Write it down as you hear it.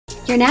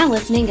You're now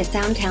listening to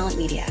Sound Talent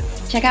Media.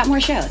 Check out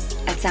more shows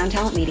at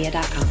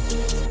soundtalentmedia.com.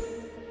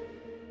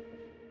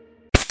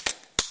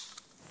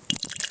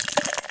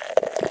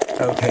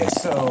 Okay,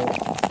 so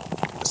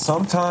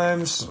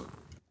sometimes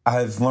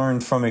I've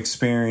learned from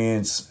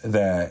experience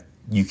that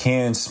you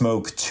can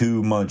smoke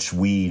too much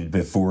weed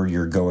before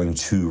you're going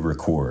to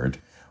record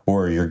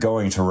or you're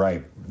going to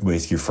write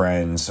with your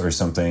friends or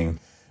something,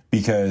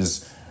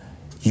 because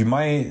you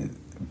might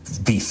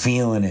be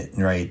feeling it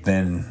right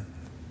then,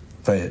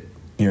 but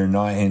you're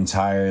not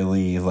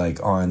entirely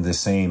like on the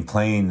same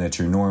plane that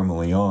you're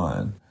normally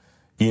on.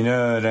 You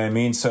know what I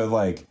mean? So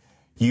like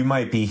you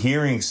might be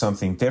hearing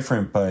something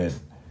different, but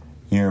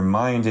your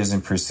mind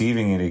isn't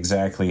perceiving it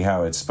exactly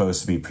how it's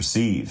supposed to be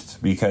perceived,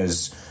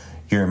 because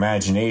your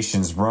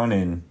imagination's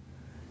running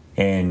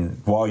and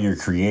while you're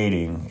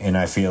creating. And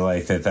I feel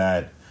like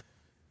that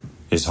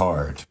is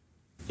hard.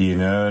 You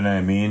know what I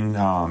mean?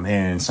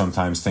 And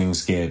sometimes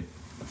things get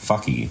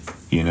fucky,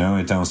 you know,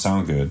 it don't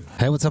sound good.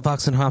 Hey, what's up,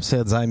 Vox and Hops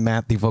heads? I'm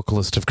Matt, the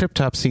vocalist of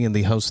Cryptopsy and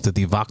the host of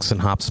the Vox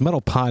and Hops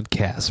Metal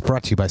Podcast,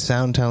 brought to you by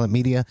Sound Talent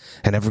Media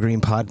and Evergreen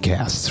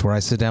Podcasts, where I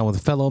sit down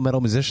with fellow metal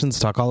musicians,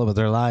 talk all about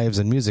their lives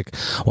and music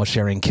while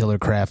sharing killer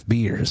craft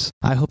beers.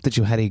 I hope that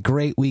you had a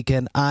great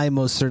weekend. I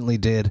most certainly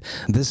did.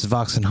 This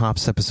Vox and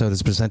Hops episode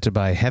is presented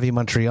by Heavy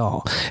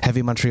Montreal.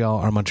 Heavy Montreal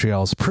are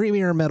Montreal's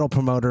premier metal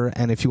promoter,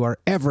 and if you are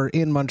ever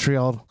in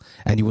Montreal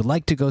and you would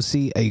like to go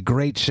see a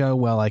great show,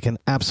 well, I can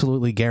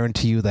absolutely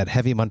guarantee you that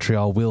Heavy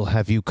Montreal will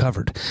have you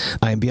covered.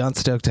 I am beyond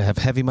stoked to have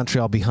Heavy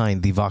Montreal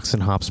behind the Vox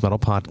and Hops Metal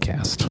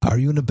Podcast. Are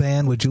you in a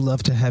band? Would you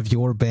love to have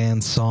your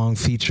band's song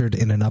featured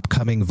in an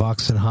upcoming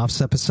Vox and Hops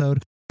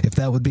episode? If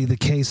that would be the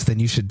case, then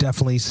you should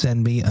definitely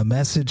send me a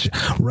message,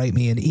 write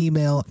me an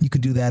email. You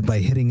can do that by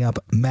hitting up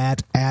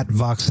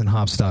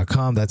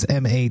matt@voxandhops.com. That's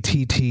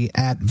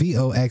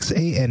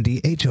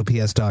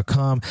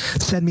matt@voxandhops.com.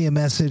 Send me a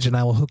message and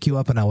I will hook you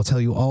up and I will tell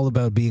you all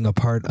about being a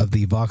part of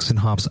the Vox and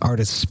Hops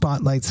Artist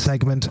Spotlight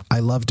segment.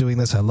 I love doing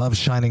this. I love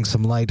shining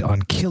some light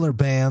on killer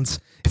bands.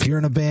 If you're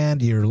in a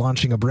band, you're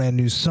launching a brand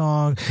new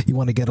song, you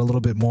want to get a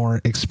little bit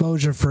more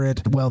exposure for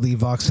it, well, the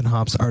Vox and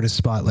Hops Artist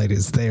Spotlight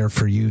is there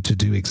for you to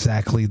do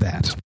exactly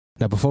that.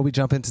 Now, before we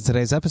jump into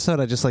today's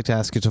episode, I'd just like to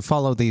ask you to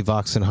follow the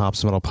Vox and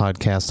Hops Metal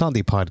Podcast on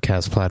the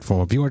podcast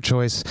platform of your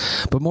choice.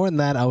 But more than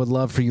that, I would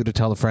love for you to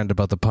tell a friend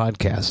about the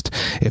podcast.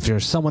 If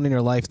there's someone in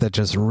your life that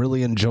just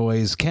really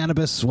enjoys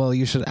cannabis, well,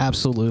 you should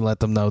absolutely let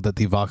them know that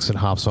the Vox and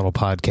Hops Metal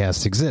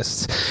Podcast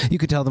exists. You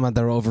could tell them that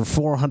there are over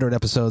 400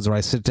 episodes where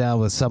I sit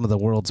down with some of the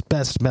world's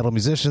best metal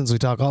musicians. We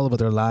talk all about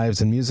their lives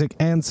and music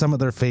and some of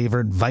their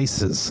favorite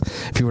vices.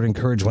 If you would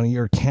encourage one of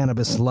your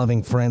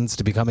cannabis-loving friends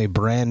to become a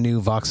brand new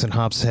Vox and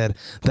Hops head,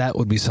 that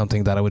would be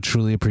something that I would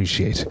truly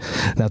appreciate.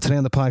 Now, today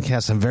on the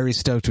podcast, I'm very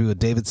stoked to be with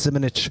David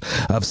Simonich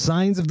of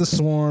Signs of the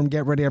Swarm.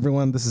 Get ready,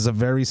 everyone. This is a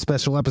very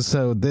special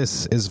episode.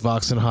 This is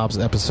Vox and Hops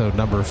episode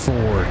number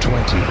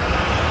 420.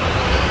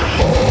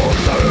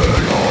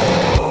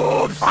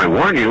 I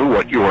warn you,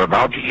 what you are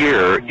about to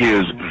hear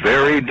is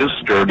very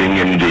disturbing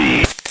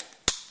indeed.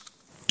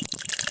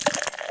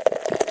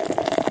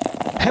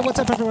 Hey, what's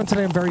up, everyone?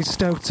 Today I'm very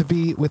stoked to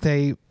be with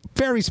a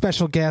very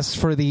special guest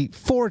for the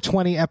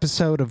 420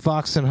 episode of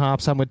Vox and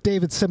Hops. I'm with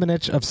David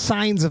Simonich of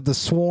Signs of the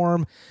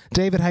Swarm.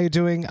 David, how you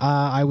doing?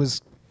 I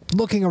was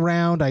looking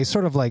around. I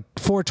sort of like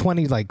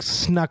 420 like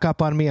snuck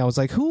up on me. I was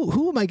like,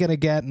 who am I going to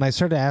get? And I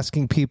started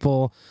asking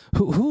people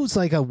who's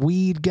like a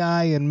weed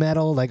guy in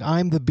metal. Like,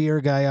 I'm the beer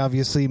guy,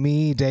 obviously,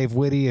 me, Dave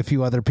Whitty, a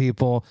few other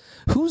people.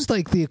 Who's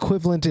like the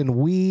equivalent in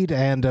weed?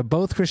 And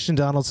both Christian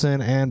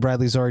Donaldson and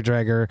Bradley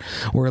Zorgdrager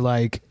were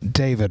like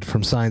David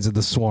from Signs of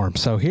the Swarm.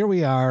 So here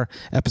we are,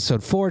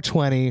 episode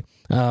 420.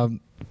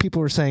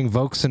 People were saying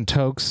Vokes and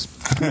Tokes.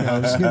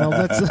 Let's.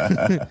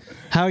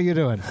 How are you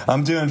doing?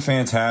 I'm doing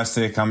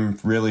fantastic. I'm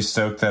really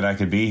stoked that I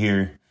could be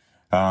here.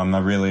 I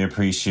really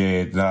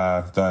appreciate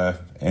the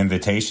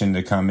invitation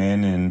to come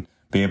in and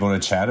be able to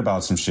chat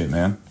about some shit,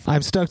 man.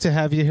 I'm stoked to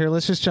have you here.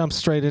 Let's just jump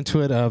straight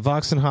into it.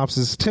 Vox and Hops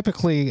is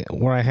typically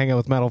where I hang out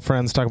with metal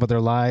friends, talk about their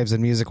lives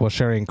and music while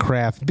sharing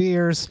craft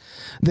beers.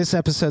 This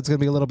episode's going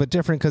to be a little bit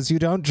different because you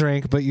don't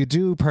drink, but you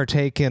do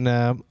partake in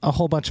a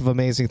whole bunch of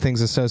amazing things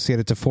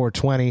associated to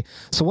 420.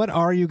 So what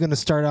are you going to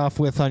start off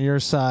with on your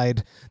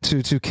side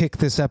to kick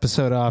this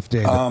episode off,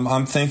 David?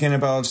 I'm thinking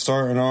about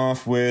starting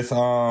off with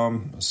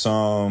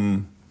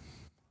some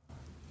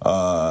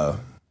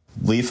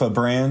Leafa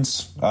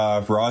brands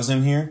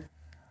rosin here.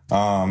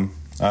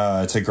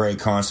 It's a great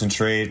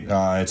concentrate.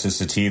 It's a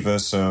sativa,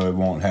 so it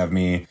won't have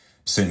me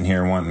sitting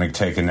here wanting to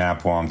take a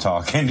nap while I'm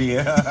talking to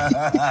you.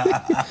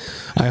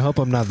 I hope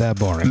I'm not that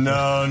boring.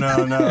 No.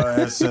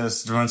 It's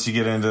just once you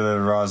get into the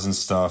rosin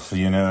stuff,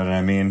 you know what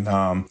I mean?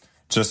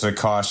 Just a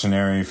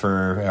cautionary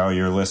for all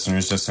your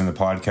listeners just in the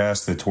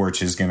podcast. The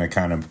torch is going to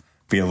kind of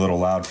be a little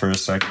loud for a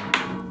second.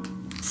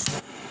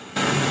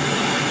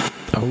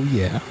 Oh,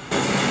 yeah.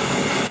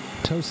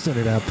 Toasting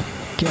it up,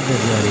 getting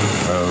it ready.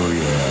 Oh,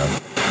 yeah.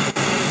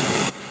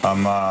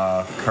 I'm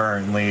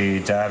currently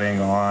dabbing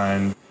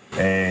on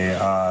a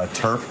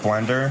terp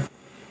blender.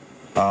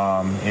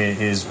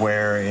 It is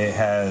where it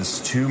has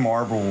two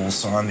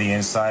marbles on the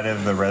inside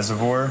of the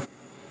reservoir,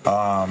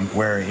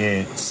 where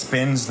it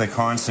spins the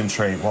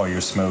concentrate while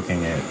you're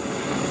smoking it.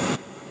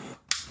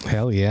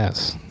 Hell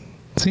yes.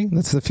 See,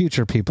 that's the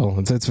future, people.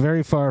 It's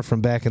very far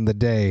from back in the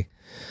day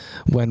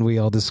when we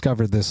all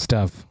discovered this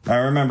stuff. I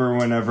remember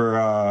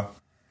whenever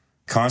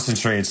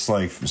concentrates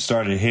like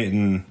started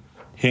hitting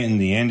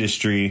the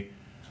industry.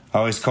 I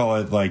always call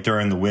it like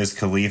during the Wiz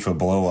Khalifa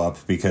blow up,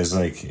 because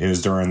like it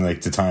was during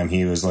like the time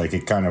he was like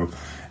it kind of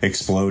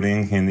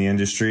exploding in the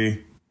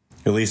industry,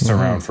 at least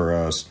around for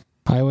us.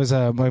 I was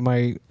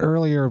my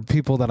earlier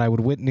people that I would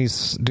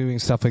witness doing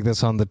stuff like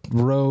this on the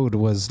road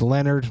was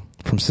Leonard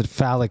from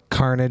Cephalic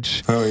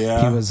Carnage. Oh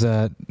yeah, he was.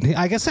 I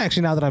guess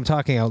actually, now that I'm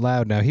talking out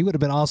loud now, he would have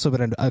been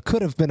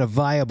could have been a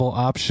viable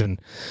option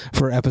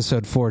for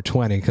episode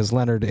 420, because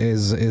Leonard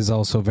is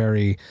also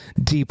very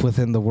deep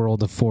within the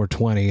world of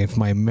 420, if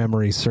my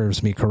memory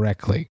serves me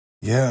correctly.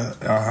 Yeah,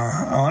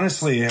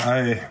 honestly,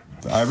 I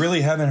really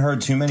haven't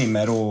heard too many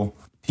metal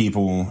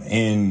people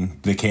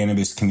in the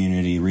cannabis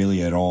community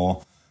really at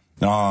all.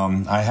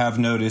 I have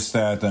noticed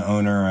that the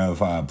owner of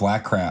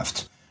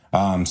Blackcraft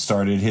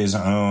started his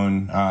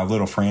own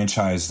little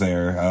franchise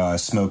there,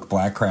 Smoke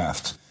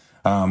Blackcraft,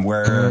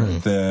 where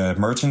the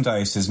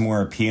merchandise is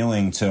more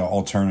appealing to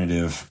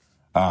alternative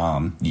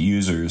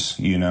users,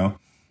 you know?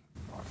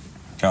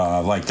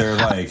 Like their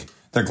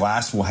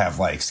glass will have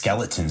like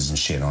skeletons and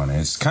shit on it.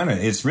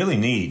 It's really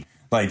neat.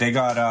 Like they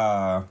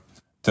got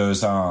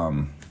those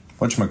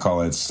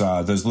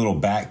whatchamacallits, those little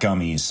bat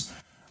gummies,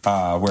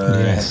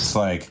 where it's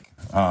like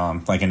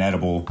an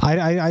edible.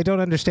 I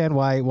don't understand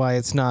why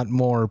it's not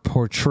more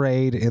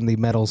portrayed in the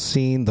metal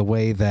scene the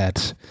way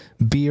that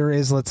beer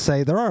is. Let's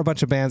say there are a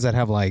bunch of bands that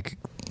have like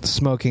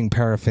smoking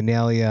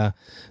paraphernalia,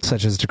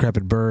 such as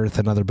Decrepit Birth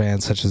and other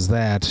bands such as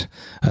that.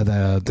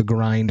 The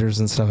Grinders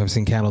and stuff. I've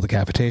seen Candle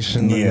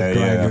Decapitation. The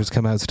Grinders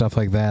come out, stuff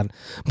like that.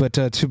 But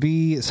to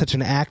be such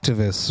an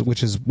activist,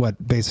 which is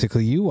what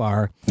basically you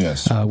are,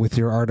 yes, with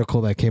your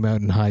article that came out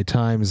in High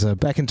Times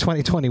back in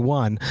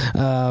 2021,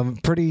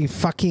 pretty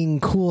fucking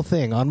cool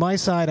thing. On my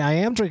side, I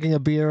am drinking a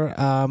beer.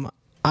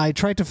 I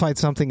tried to find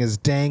something as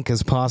dank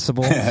as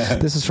possible.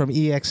 This is from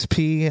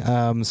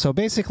EXP. So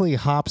basically,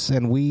 hops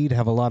and weed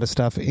have a lot of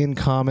stuff in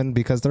common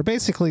because they're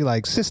basically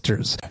like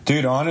sisters.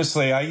 Dude,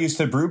 honestly, I used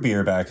to brew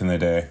beer back in the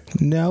day.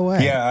 No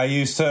way. Yeah, I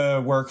used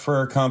to work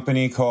for a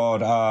company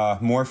called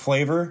More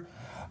Flavor.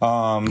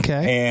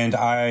 And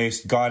I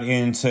got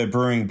into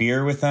brewing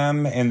beer with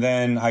them, and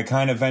then I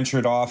kind of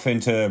ventured off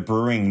into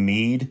brewing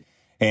mead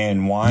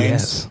and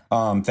wines. Yes.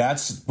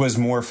 That was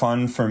more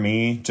fun for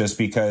me just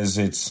because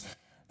it's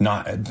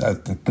not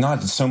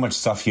so much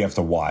stuff you have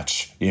to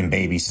watch and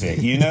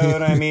babysit. You know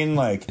what I mean?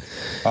 Like,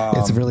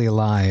 it's really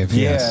alive.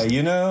 Yeah, yes.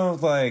 You know,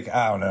 like,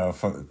 I don't know.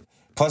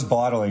 Plus,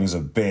 bottling is a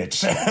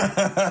bitch.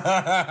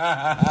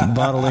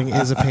 Bottling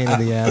is a pain in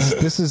the ass.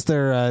 This is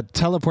their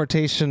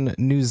Teleportation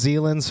New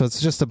Zealand, so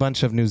it's just a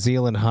bunch of New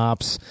Zealand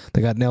hops.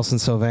 They got Nelson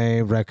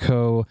Sauvin,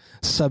 Raco,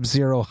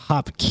 Sub-Zero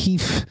Hop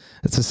Keef.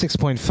 It's a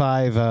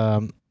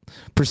 6.5%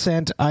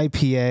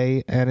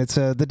 IPA, and it's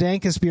the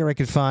dankest beer I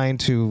could find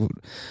to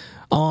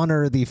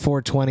honor the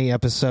 420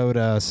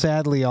 episode.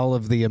 Sadly, all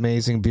of the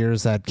amazing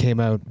beers that came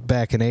out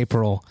back in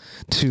April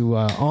to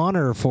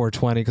honor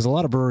 420, because a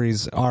lot of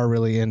breweries are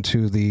really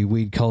into the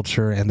weed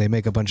culture and they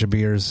make a bunch of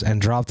beers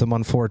and drop them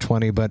on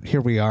 420. But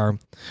here we are,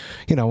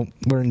 you know,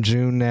 we're in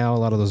June now. A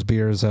lot of those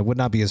beers would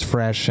not be as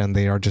fresh and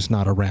they are just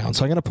not around.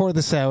 So I'm going to pour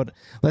this out.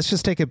 Let's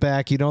just take it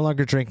back. You no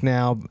longer drink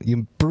now.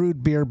 You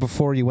brewed beer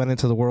before you went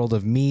into the world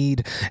of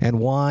mead and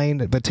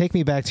wine, but take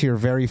me back to your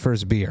very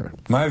first beer.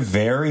 My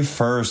very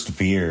first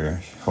beer.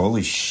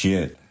 Holy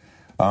shit.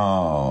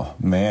 Oh,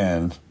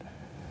 man.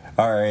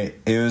 All right.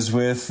 It was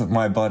with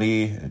my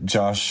buddy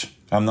Josh.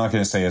 I'm not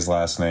going to say his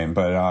last name,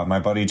 but my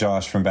buddy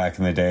Josh from back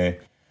in the day.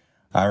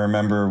 I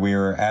remember we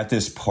were at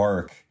this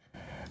park.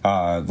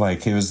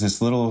 Like it was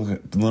this little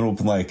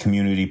like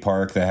community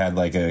park that had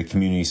like a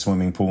community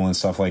swimming pool and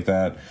stuff like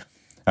that.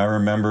 I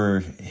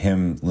remember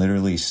him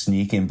literally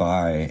sneaking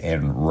by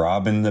and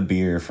robbing the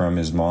beer from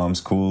his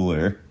mom's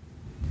cooler.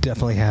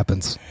 Definitely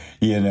happens.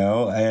 You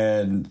know,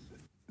 and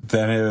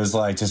then it was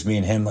like just me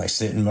and him like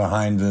sitting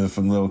behind the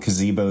little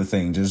gazebo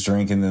thing, just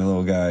drinking the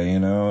little guy, you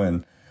know,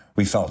 and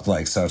we felt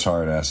like such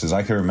hard asses.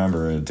 I can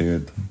remember it,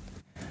 dude.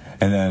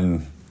 And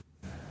then,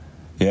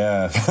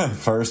 yeah,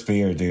 first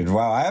beer, dude.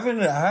 Wow, I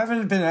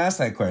haven't been asked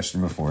that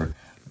question before.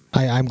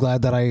 I'm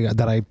glad that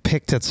I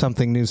picked at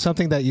something new,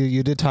 something that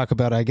you did talk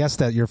about. I guess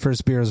that your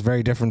first beer is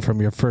very different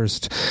from your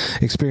first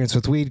experience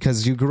with weed,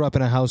 because you grew up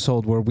in a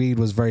household where weed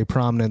was very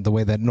prominent the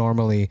way that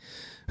normally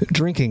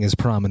drinking is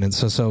prominent.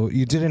 So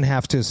you didn't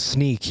have to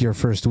sneak your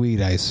first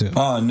weed, I assume.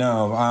 Oh,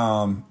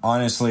 no.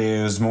 Honestly,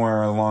 it was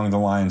more along the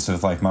lines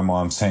of like my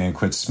mom saying,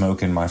 quit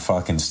smoking my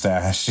fucking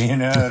stash. You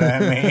know what I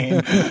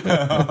mean?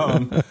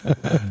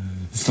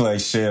 It's like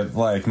shit.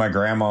 Like my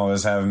grandma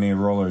was having me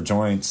roll her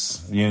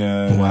joints. You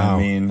know what I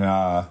mean?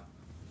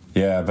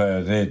 Yeah,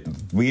 but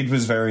weed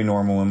was very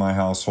normal in my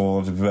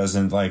household. It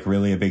wasn't like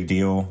really a big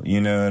deal.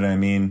 You know what I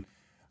mean?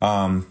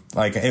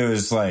 Like it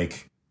was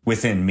like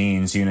within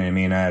means, you know what I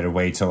mean? I had to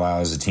wait till I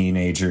was a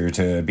teenager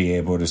to be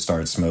able to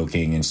start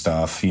smoking and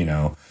stuff, you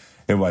know.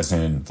 It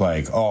wasn't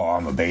like, oh,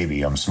 I'm a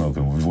baby, I'm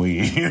smoking with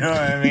weed. You know what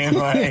I mean?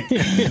 Like,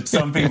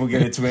 some people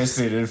get it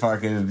twisted and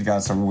fucking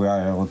got some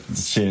wild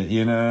shit.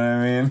 You know what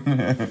I mean?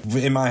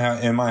 In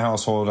my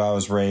household, I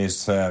was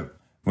raised that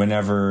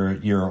whenever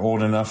you're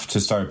old enough to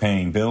start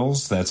paying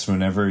bills, that's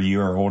whenever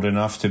you are old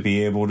enough to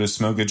be able to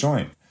smoke a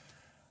joint.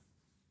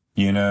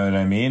 You know what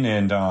I mean?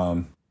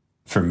 And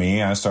for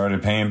me, I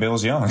started paying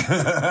bills young.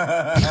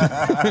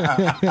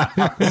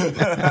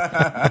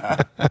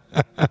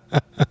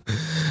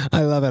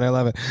 I love it. I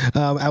love it.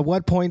 At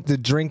what point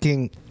did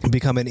drinking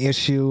become an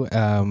issue?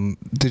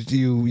 Did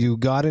you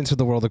got into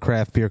the world of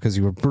craft beer because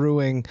you were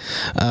brewing,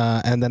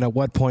 and then at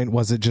what point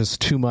was it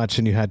just too much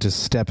and you had to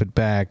step it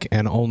back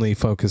and only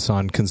focus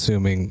on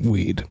consuming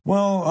weed?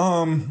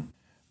 Well,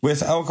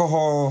 with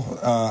alcohol,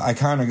 I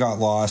kind of got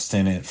lost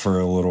in it for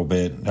a little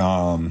bit.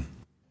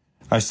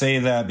 I say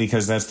that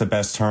because that's the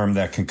best term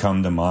that can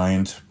come to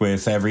mind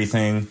with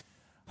everything.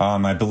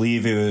 I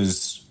believe it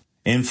was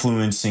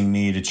influencing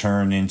me to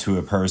turn into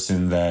a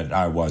person that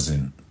I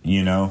wasn't,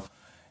 you know?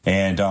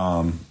 And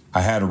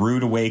I had a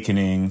rude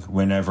awakening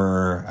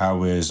whenever I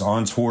was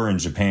on tour in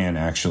Japan,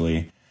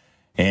 actually.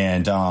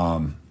 And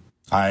I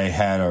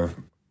had a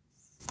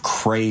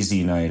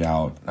crazy night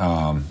out,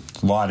 a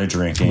lot of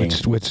drinking.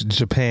 Which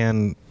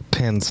Japan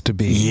tends to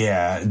be.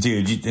 Yeah,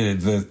 dude,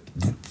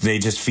 they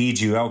just feed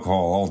you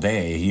alcohol all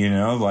day, you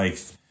know? Like,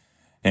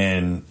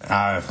 and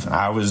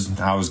I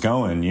was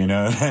going, you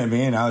know what I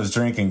mean? I was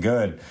drinking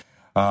good.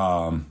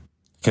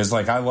 Cause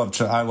like I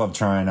love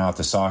trying out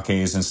the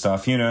sakes and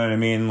stuff, you know what I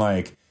mean?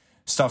 Like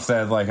stuff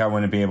that like I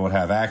wouldn't be able to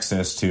have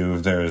access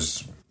to.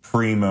 There's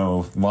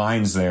primo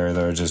lines there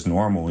that are just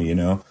normal, you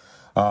know?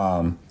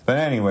 But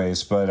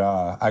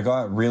I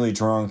got really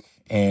drunk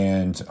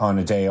and on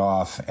a day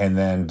off, and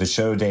then the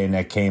show day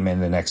that came in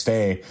the next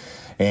day,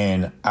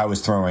 and I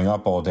was throwing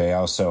up all day.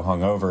 I was so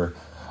hungover.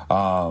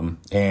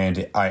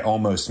 And I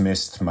almost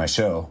missed my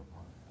show.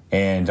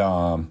 And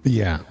that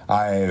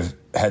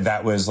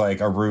was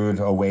like a rude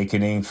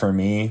awakening for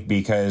me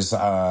because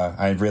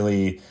I'd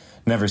really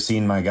never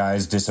seen my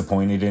guys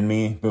disappointed in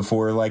me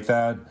before like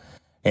that.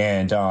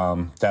 And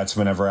that's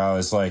whenever I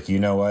was like, you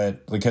know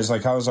what? Because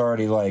like I was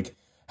already like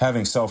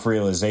having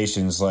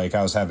self-realizations, like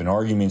I was having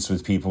arguments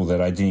with people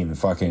that I didn't even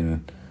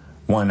fucking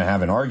want to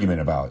have an argument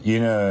about. You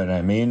know what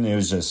I mean? It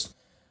was just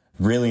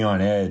really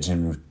on edge,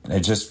 and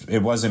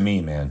it wasn't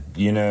me, man.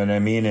 You know what I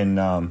mean?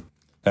 And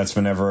that's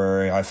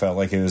whenever I felt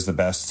like it was the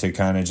best to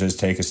kind of just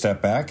take a step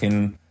back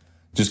and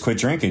just quit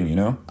drinking, you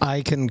know?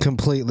 I can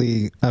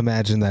completely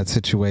imagine that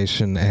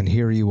situation, and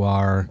here you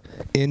are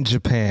in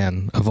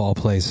Japan, of all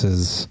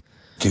places.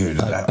 Dude,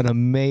 an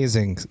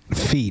amazing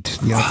feat,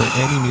 you know, for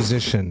any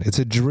musician. It's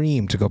a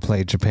dream to go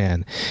play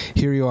Japan.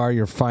 Here you are,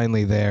 you're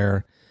finally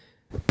there,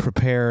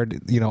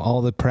 prepared, you know,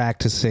 all the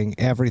practicing,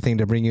 everything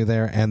to bring you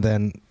there, and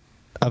then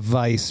a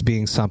vice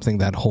being something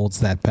that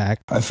holds that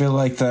back. I feel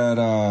like that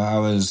I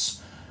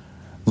was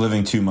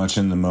living too much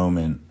in the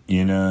moment,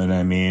 you know what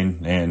I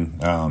mean?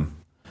 And I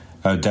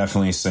would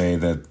definitely say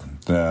that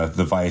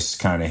the vice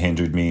kind of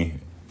hindered me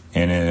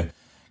in it.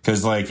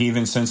 Because, like,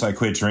 even since I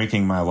quit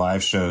drinking, my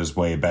live show is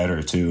way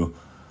better, too.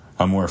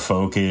 I'm more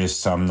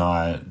focused. I'm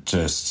not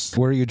just...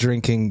 Were you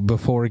drinking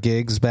before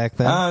gigs back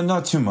then?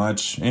 Not too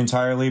much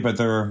entirely, but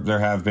there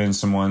have been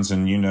some ones,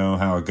 and you know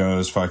how it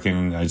goes.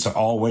 Fucking, it's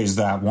always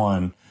that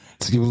one.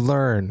 You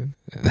learn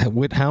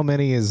how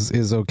many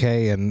is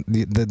okay, and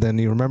then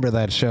you remember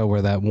that show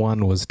where that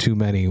one was too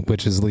many,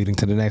 which is leading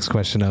to the next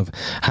question of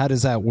how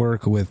does that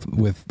work with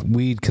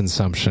weed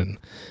consumption?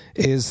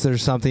 Is there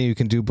something you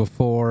can do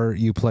before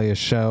you play a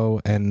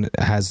show, and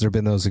has there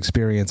been those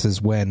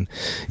experiences when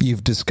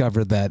you've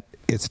discovered that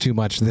it's too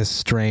much, this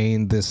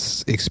strain,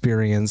 this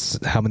experience?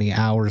 How many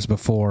hours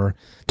before?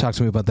 Talk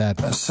to me about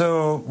that.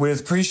 So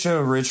with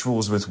pre-show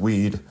rituals with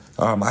weed,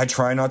 I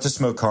try not to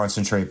smoke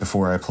concentrate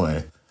before I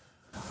play.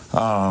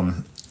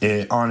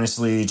 It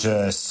honestly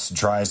just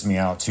dries me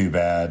out too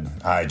bad.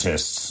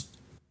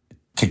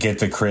 To get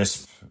the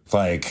crisp,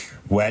 like,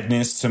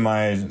 wetness to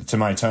my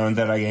tone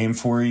that I aim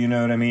for, you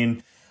know what I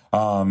mean?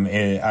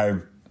 I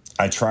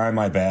try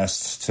my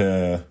best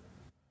to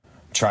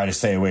try to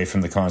stay away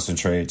from the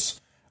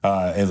concentrates,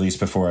 at least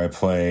before I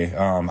play.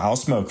 I'll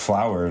smoke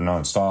flower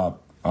nonstop.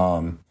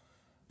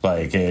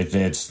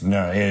 It's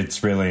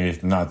really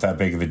not that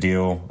big of a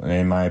deal,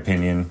 in my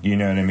opinion. You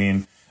know what I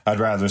mean? I'd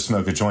rather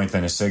smoke a joint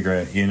than a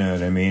cigarette, you know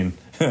what I mean?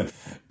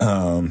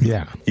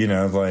 Yeah. You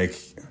know, like,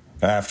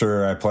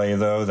 after I play,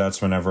 though,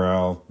 that's whenever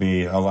I'll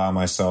allow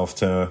myself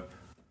to,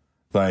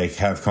 like,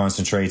 have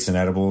concentrates and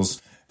edibles.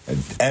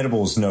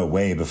 Edibles, no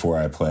way before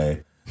I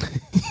play.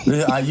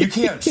 You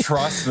can't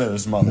trust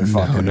those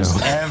motherfuckers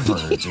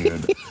ever,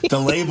 dude. The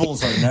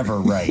labels are never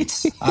right.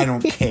 I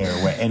don't care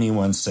what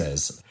anyone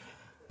says.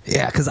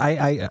 Yeah, because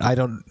I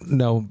don't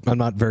know, I'm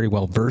not very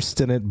well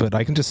versed in it, but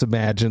I can just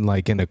imagine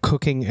like in a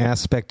cooking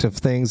aspect of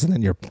things, and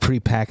then you're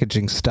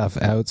pre-packaging stuff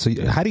out. So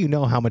how do you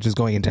know how much is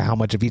going into how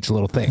much of each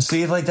little thing?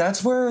 See, like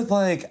that's where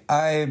like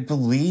I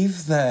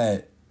believe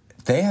that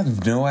they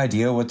have no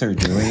idea what they're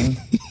doing.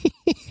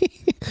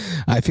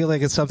 I feel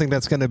like it's something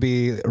that's going to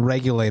be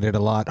regulated a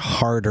lot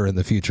harder in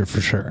the future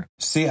for sure.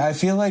 See, I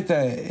feel like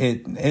that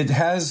it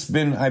has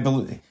been, I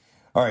believe.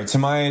 All right, to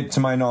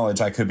my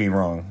knowledge, I could be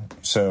wrong.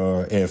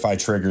 So if I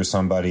trigger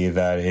somebody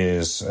that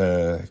is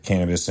a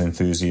cannabis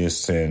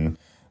enthusiast and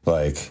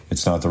like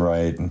it's not the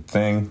right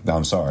thing,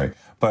 I'm sorry.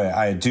 But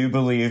I do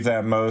believe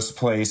that most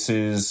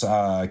places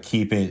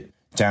keep it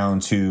down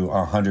to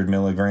 100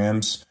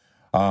 milligrams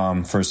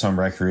for some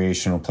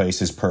recreational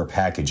places per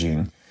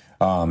packaging.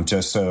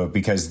 Just so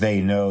because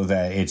they know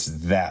that it's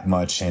that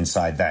much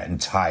inside that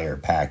entire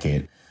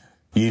packet.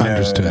 You know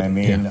Understood. what I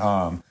mean?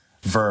 Yeah.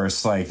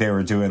 Versus like they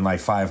were doing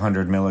like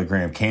 500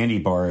 milligram candy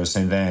bars,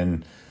 and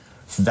then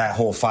that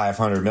whole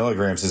 500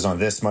 milligrams is on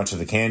this much of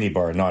the candy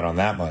bar, not on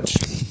that much.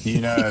 You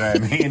know what I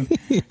mean?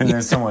 And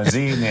then someone's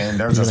eating it, and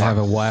they're just have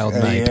a wild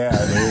night. Yeah,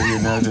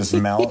 they're just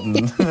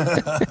melting.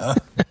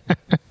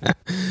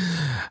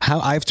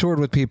 How I've toured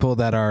with people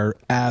that are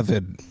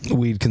avid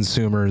weed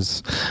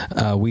consumers,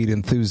 weed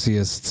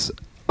enthusiasts.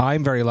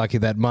 I'm very lucky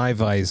that my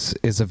vice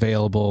is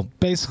available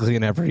basically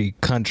in every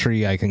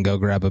country. I can go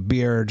grab a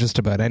beer just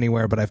about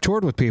anywhere, but I've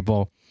toured with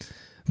people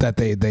that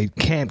they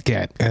can't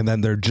get, and then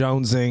they're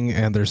jonesing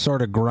and they're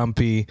sort of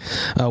grumpy.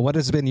 What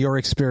has been your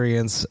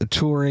experience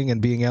touring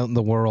and being out in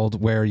the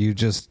world where you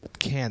just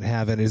can't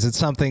have it? Is it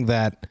something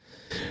that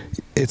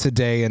it's a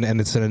day and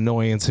it's an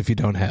annoyance if you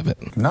don't have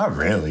it? Not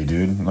really,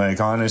 dude.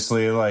 Like,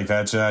 honestly, like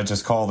that, I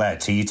just call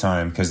that tea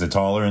time because the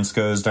tolerance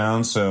goes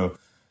down. So,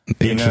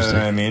 you know what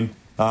I mean?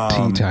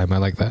 Tea time, I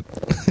like that.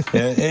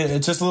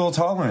 It's just a little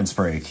tolerance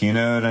break. You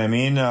know what I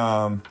mean?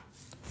 Like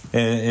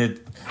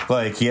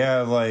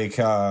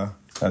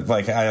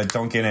I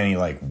don't get any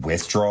like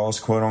withdrawals,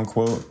 quote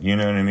unquote. You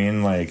know what I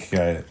mean? Like,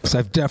 because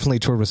I've definitely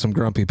toured with some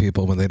grumpy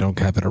people when they don't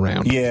have it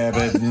around. Yeah,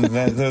 but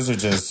they're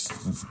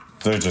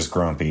just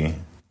grumpy.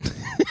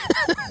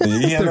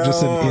 They're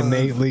just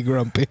innately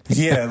grumpy.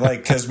 Yeah,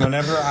 like because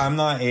whenever I'm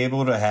not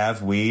able to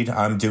have weed,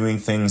 I'm doing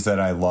things that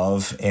I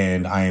love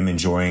and I am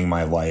enjoying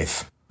my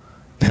life.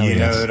 You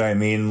know what I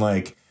mean?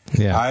 Like,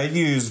 yeah. I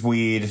use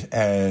weed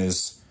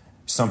as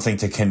something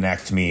to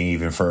connect me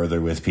even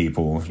further with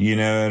people. You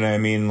know what I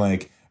mean?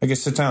 Like, I can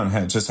sit down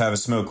and just have a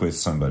smoke with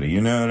somebody.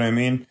 You know what I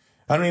mean?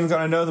 I don't even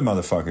gotta know the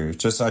motherfucker.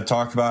 Just I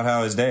talk about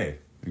how his day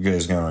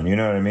is going. You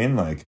know what I mean?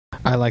 Like,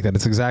 I like that.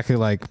 It's exactly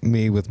like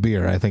me with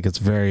beer. I think it's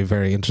very,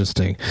 very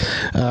interesting.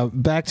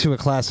 Back to a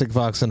classic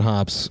Vox and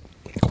Hops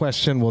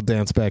question. We'll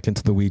dance back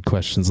into the weed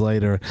questions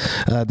later.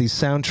 The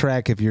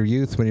soundtrack of your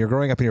youth, when you're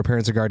growing up in your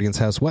parents' or guardians'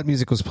 house, what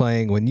music was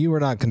playing when you were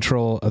not in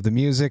control of the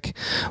music?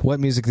 What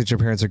music did your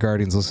parents or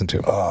guardians listen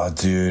to? Oh,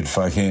 dude,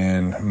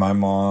 fucking my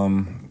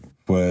mom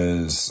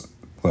was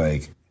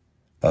like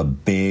a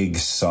big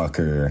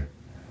sucker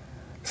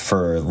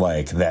for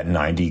like that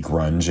 90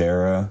 grunge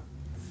era.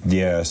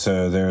 Yeah,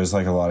 so there was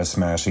like a lot of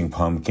Smashing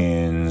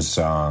Pumpkins.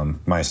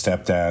 My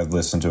stepdad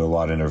listened to a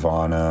lot of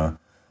Nirvana.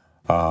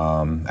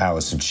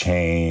 Alice in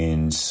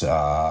Chains,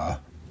 a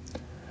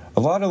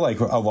lot of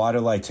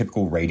like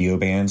typical radio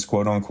bands,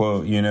 quote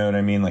unquote. You know what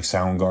I mean? Like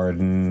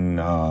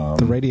Soundgarden.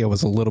 The radio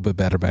was a little bit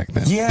better back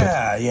then.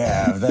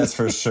 Yeah, that's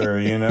for sure.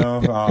 You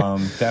know,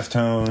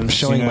 Deftones.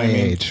 Showing you know my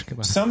age.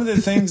 Some of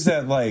the things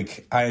that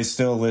like I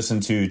still listen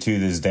to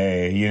this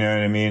day. You know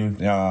what I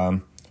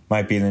mean?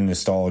 Might be the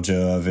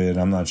nostalgia of it.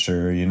 I'm not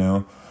sure. You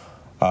know.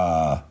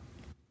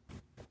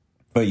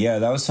 But yeah,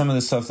 that was some of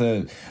the stuff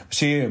that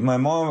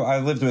I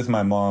lived with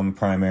my mom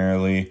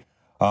primarily.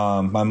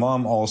 My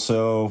mom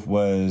also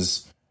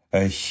was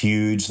a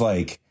huge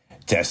like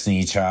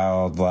Destiny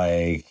Child,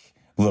 like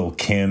Lil'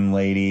 Kim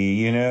lady.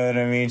 You know what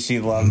I mean?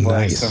 She loved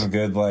like some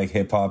good like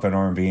hip hop and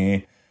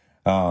R&B.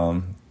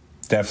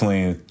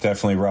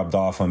 Definitely rubbed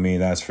off on me.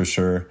 That's for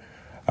sure.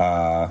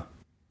 But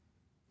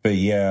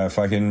yeah,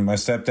 my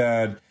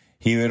stepdad,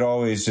 he would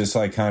always just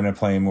like kind of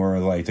play more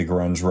like the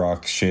grunge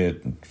rock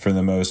shit for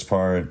the most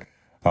part.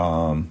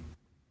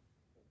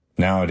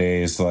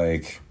 Nowadays,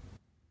 like,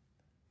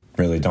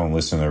 really don't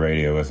listen to the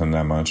radio with him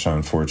that much,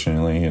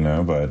 unfortunately, you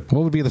know, but...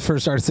 What would be the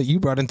first artist that you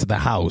brought into the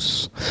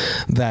house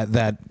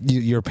that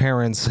your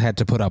parents had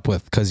to put up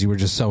with because you were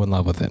just so in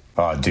love with it?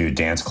 Oh, dude,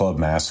 Dance Club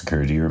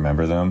Massacre, do you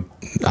remember them?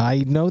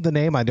 I know the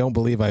name, I don't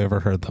believe I ever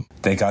heard them.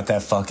 They got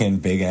that fucking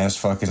big-ass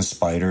fucking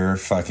spider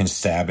fucking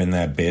stabbing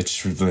that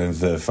bitch with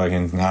the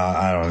fucking...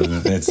 I don't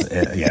know,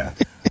 yeah.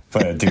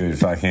 But, dude,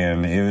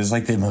 fucking... It was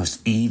like the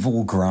most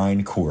evil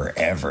grindcore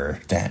ever.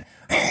 That...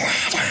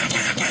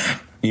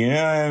 You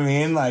know what I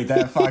mean? Like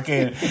that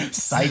fucking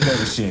psycho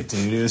shit,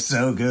 dude. It was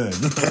so good.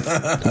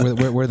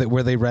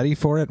 were they ready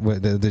for it?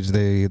 Did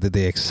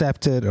they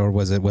accept it, or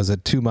was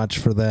it too much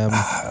for them?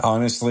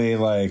 Honestly,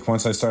 like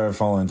once I started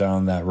falling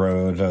down that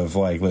road of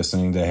like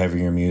listening to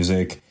heavier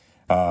music,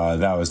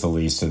 that was the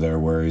least of their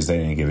worries. They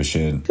didn't give a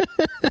shit.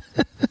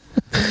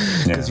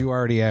 Because you were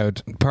already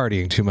out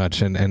partying too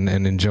much and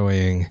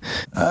enjoying.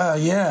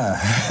 Yeah.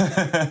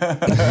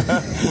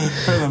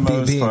 For the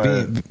most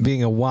part.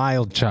 Being a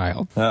wild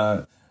child.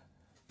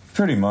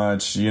 Pretty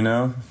much, you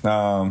know.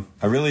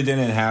 I really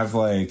didn't have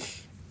like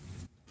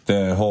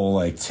the whole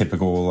like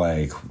typical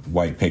like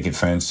white picket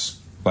fence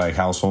like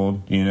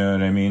household, you know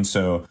what I mean?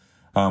 So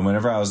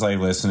whenever I was like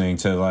listening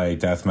to like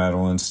death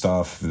metal and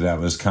stuff, that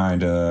was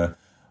kind of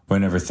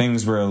whenever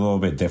things were a little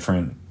bit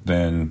different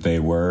than they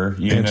were,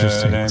 you know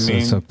what I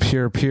mean? So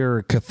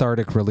pure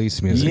cathartic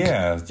release music.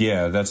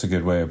 Yeah, that's a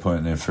good way of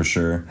putting it for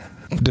sure.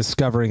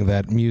 Discovering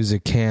that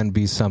music can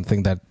be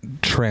something that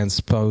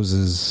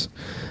transposes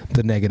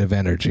the negative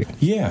energy.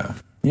 Yeah,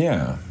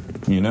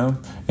 you know?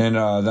 And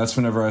that's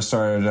whenever I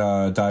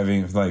started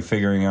diving, like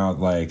figuring out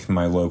like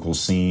my local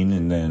scene,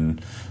 and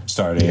then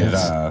started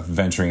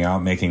venturing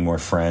out, making more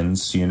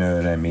friends, you know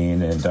what I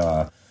mean?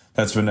 And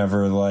that's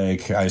whenever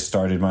like I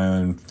started my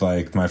own,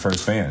 like my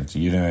first band,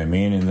 you know what I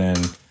mean? And then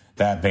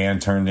that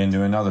band turned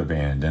into another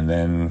band, and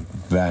then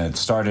that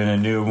started a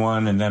new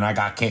one, and then I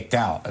got kicked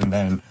out, and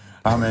then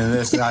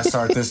I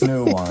start this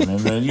new one, and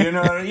then you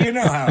know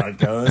how it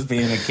goes.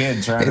 Being a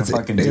kid trying to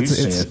fucking do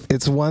shit.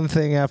 It's one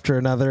thing after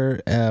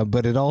another,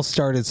 but it all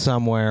started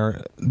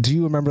somewhere. Do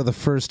you remember the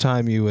first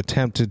time you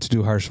attempted to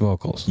do harsh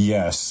vocals?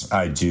 Yes,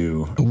 I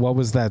do. What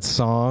was that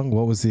song?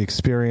 What was the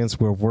experience?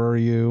 Where were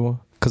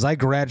you? Because I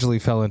gradually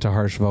fell into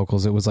harsh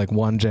vocals. It was like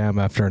one jam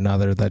after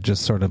another that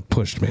just sort of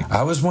pushed me.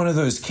 I was one of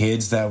those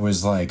kids that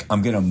was like,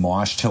 I'm going to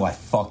mosh till I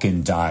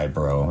fucking die,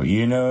 bro.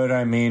 You know what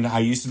I mean? I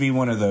used to be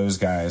one of those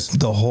guys.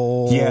 The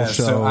whole show.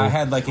 So I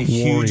had like a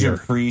huge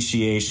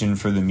appreciation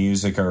for the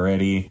music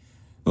already.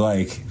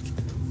 Like,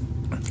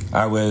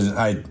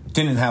 I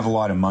didn't have a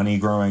lot of money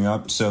growing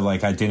up, so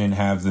like I didn't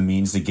have the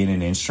means to get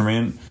an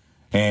instrument.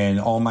 And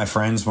all my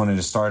friends wanted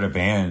to start a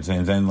band.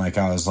 And then like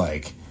I was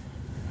like,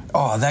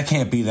 oh, that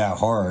can't be that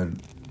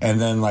hard. And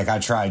then, like, I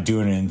tried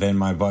doing it, and then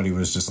my buddy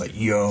was just like,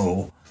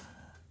 yo,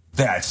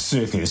 that's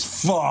sick as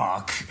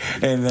fuck.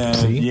 And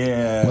then,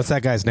 yeah. What's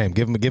that guy's name?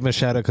 Give him a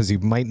shout out, because he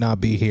might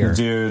not be here.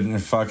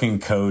 Dude, fucking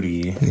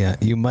Cody. Yeah,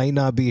 you might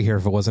not be here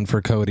if it wasn't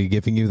for Cody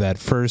giving you that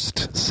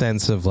first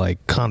sense of,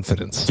 like,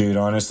 confidence. Dude,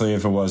 honestly,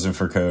 if it wasn't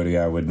for Cody,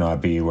 I would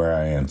not be where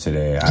I am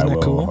today. I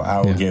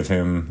will give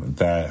him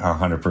that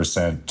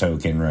 100%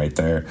 token right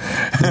there.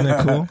 Isn't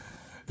that cool?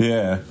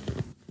 Yeah,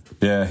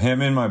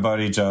 him and my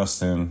buddy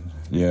Justin.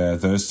 Yeah,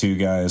 those two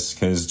guys,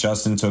 because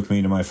Justin took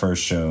me to my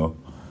first show.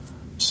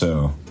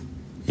 So,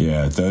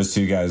 yeah, those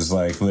two guys,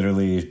 like,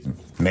 literally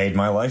made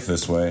my life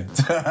this way.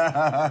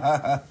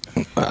 I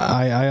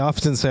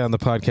often say on the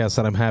podcast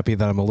that I'm happy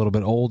that I'm a little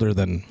bit older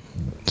than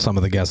some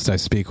of the guests I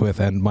speak with,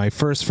 and my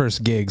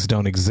first gigs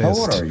don't exist.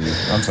 How old are you?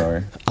 I'm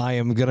sorry. I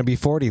am going to be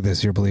 40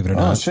 this year, believe it or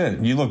not. Oh,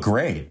 shit. You look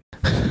great.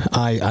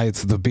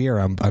 It's the beer.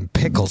 I'm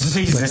pickled.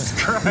 Jesus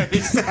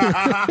Christ.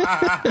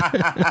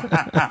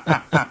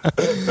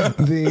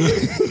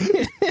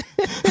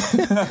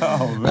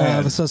 Oh,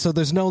 man. So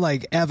there's no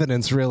like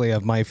evidence really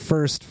of my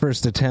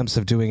first attempts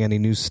of doing any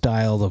new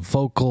style of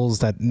vocals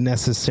that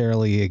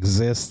necessarily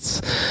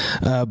exists.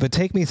 But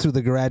take me through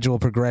the gradual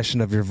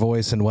progression of your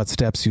voice and what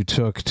steps you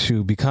took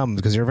to become,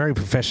 because you're a very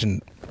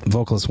proficient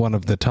vocalist, one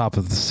of the top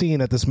of the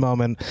scene at this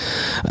moment.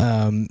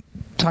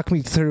 Talk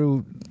me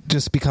through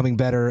just becoming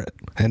better,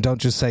 and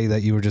don't just say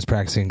that you were just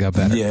practicing and got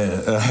better.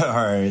 Yeah,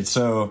 all right.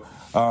 So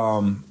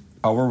I'll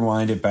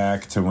rewind it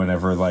back to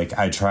whenever like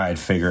I tried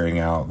figuring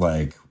out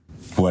like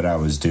what I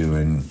was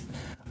doing.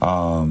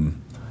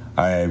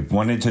 I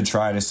wanted to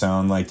try to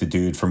sound like the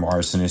dude from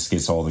Arsonist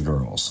Gets All the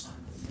Girls.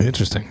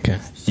 Interesting. Okay.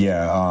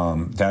 Yeah,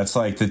 that's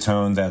like the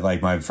tone that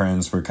like my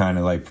friends were kind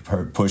of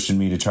like pushing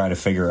me to try to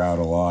figure out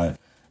a lot,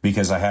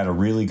 because I had a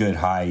really good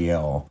high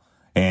yell.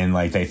 And,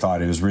 like, they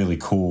thought it was really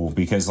cool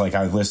because, like,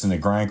 I would listen to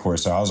grindcore,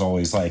 so I was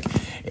always, like,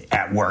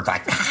 at work,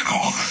 like,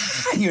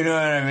 you know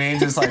what I mean?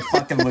 Just, like,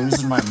 fucking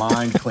losing my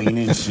mind,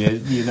 cleaning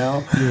shit, you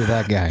know? You're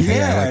that guy.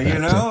 Yeah, like that, you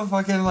know?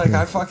 Fucking, like,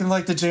 I fucking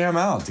like to jam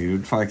out,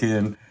 dude.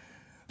 Fucking,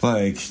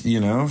 like, you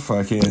know,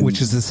 fucking... Which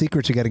is the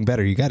secret to getting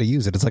better. You got to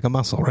use it. It's like a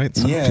muscle, right?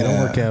 So if you don't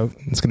work out,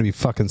 it's going to be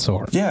fucking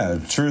sore. Yeah,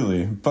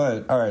 truly.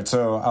 But, all right,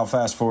 so I'll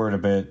fast forward a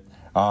bit.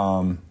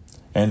 And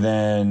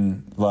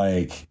then,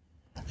 like...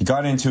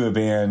 got into a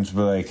band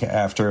like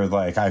after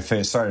like I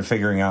started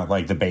figuring out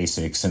like the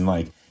basics, and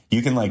like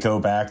you can like go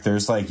back,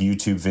 there's like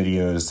YouTube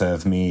videos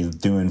of me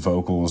doing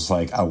vocals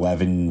like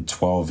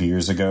 11-12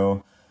 years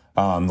ago,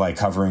 like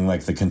covering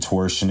like the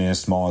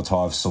Contortionist,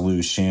 Molotov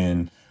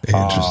Solution,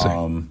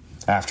 interesting,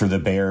 After the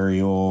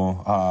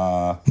Burial,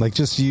 like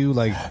just you,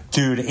 like,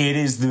 dude, it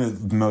is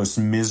the most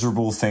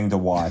miserable thing to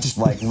watch.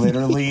 Like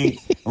literally,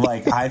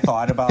 like I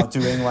thought about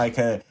doing like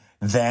a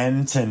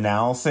then to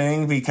now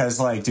thing, because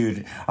like,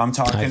 dude, I'm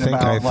talking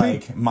about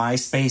like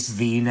MySpace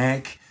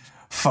V-neck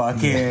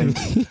fucking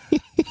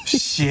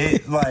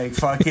shit, like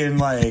fucking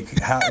like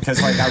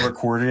because like I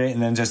recorded it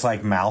and then just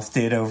like mouthed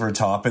it over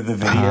top of the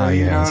video.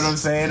 You know what I'm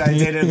saying? I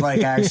didn't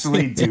like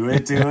actually do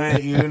it,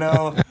 you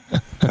know?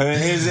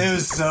 It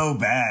was so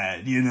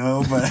bad, you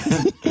know, but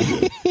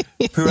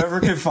whoever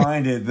could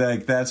find it,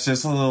 like, that's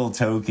just a little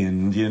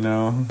token, you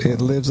know.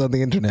 It lives on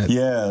the internet.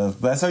 Yeah,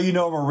 that's how you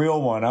know I'm a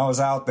real one. I was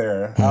out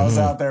there. I was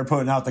out there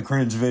putting out the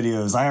cringe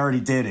videos. I already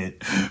did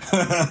it.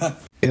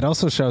 It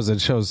also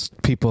shows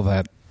people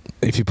that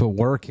if you put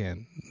work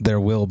in, there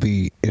will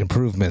be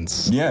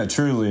improvements. Yeah,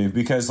 truly.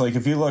 Because, like,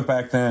 if you look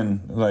back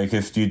then, like,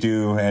 if you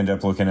do end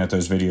up looking at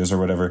those videos or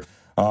whatever,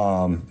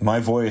 my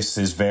voice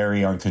is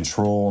very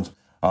uncontrolled.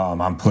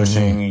 I'm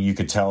pushing. You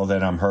could tell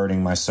that I'm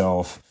hurting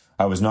myself.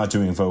 I was not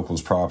doing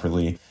vocals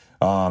properly.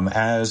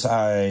 As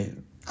I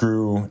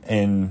grew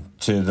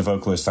into the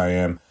vocalist I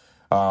am,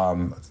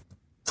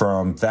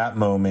 from that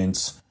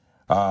moment,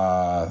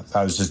 I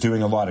was just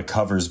doing a lot of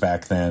covers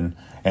back then.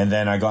 And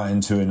then I got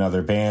into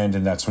another band,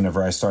 and that's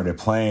whenever I started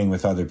playing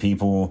with other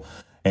people.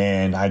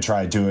 And I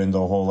tried doing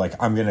the whole, like,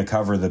 I'm going to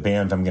cover the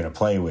band I'm going to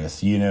play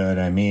with, you know what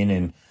I mean?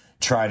 And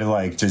try to,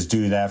 like, just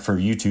do that for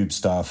YouTube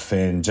stuff.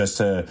 And just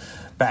to,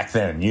 back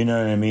then, you know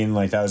what I mean?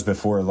 Like, that was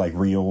before, like,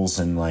 Reels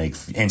and, like,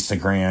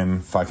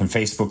 Instagram. Fucking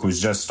Facebook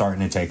was just starting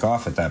to take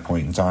off at that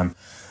point in time.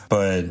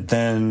 But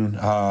then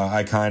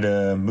I kind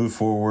of moved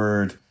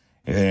forward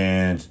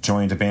and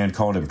joined a band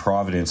called In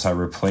Providence. I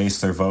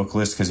replaced their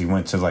vocalist because he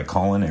went to, like,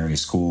 culinary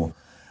school.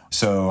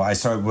 So I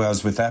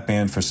was with that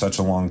band for such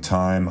a long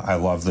time. I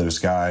love those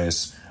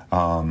guys.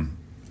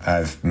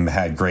 I've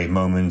had great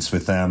moments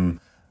with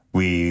them.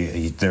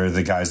 They're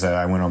the guys that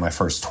I went on my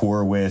first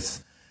tour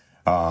with.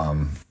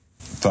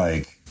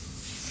 Like,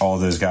 all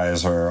those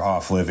guys are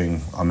off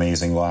living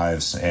amazing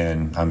lives,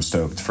 and I'm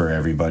stoked for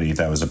everybody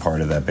that was a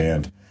part of that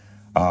band.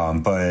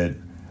 But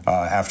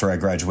after I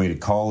graduated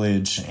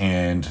college,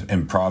 and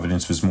In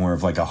Providence was more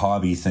of like a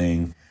hobby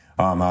thing,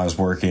 I was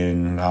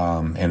working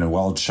in a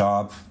weld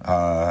shop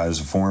as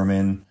a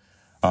foreman.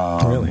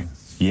 Really?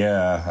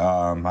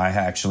 Yeah. I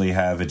actually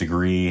have a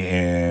degree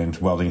in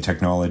welding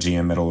technology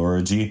and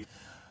metallurgy.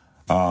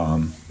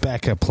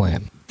 Backup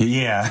plan.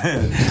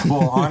 Yeah.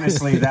 Well,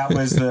 honestly, that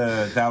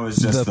was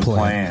just the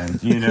plan.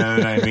 You know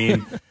what I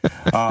mean?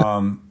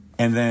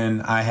 And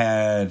then I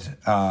had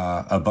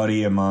a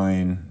buddy of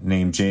mine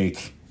named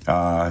Jake.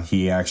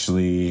 He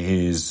actually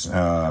used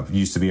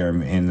to be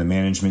in the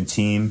management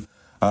team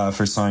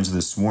for Signs of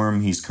the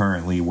Swarm. He's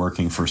currently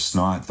working for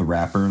Snot, the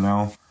rapper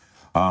now.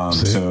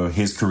 So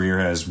his career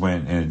has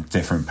went in a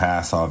different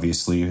path,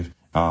 obviously.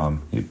 I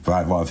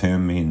love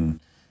him,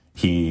 and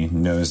he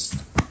knows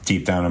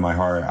deep down in my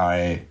heart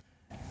I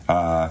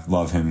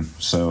love him.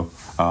 So,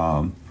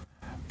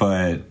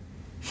 but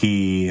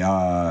he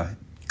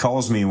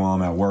calls me while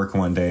I'm at work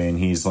one day, and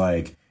he's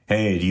like,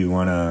 hey, do you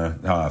want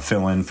to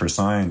fill in for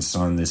Signs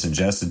on this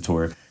Ingested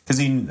tour? Because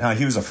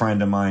he was a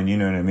friend of mine, you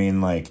know what I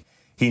mean? Like,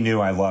 he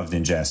knew I loved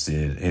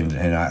Ingested,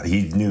 and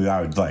he knew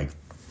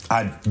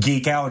I'd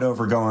geek out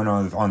over going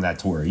on that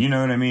tour, you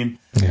know what I mean?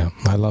 Yeah,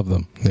 I love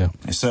them, yeah.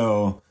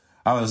 So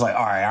I was like,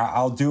 all right,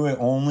 I'll do it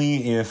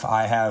only if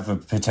I have a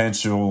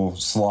potential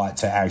slot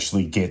to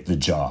actually get the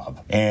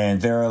job. And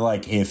they're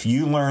like, if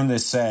you learn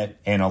this set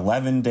in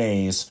 11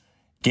 days,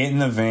 get in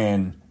the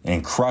van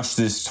and crush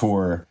this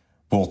tour,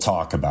 we'll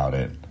talk about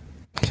it.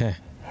 Okay.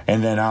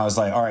 And then I was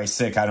like, all right,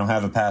 sick. I don't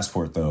have a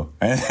passport though.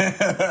 And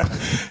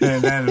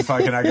then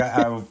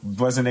I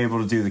wasn't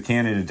able to do the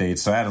Canada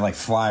dates. So I had to, like,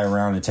 fly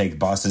around and take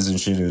buses and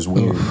shit. It was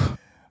weird.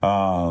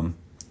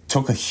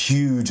 Took a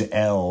huge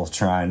L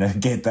trying to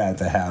get that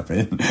to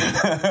happen.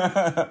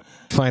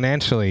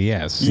 Financially,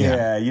 yes.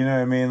 Yeah, you know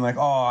what I mean? Like,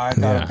 I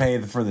gotta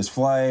pay for this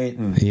flight.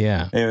 And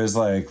it was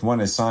like one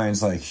of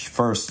Signs' like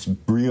first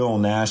real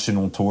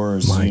national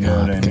tours. You know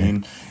what I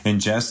mean?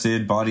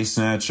 Ingested, Body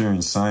Snatcher,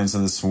 and Signs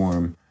of the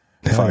Swarm.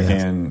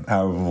 Fucking,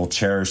 I will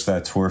cherish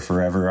that tour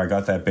forever. I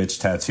got that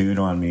bitch tattooed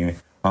on me,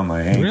 on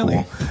my ankle.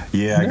 Really?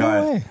 Yeah,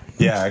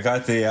 I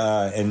got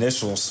the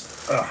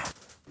initials. Ugh.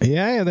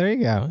 Yeah, there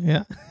you go.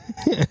 Yeah.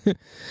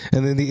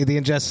 And then the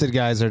Ingested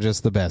guys are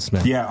just the best,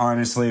 man. Yeah,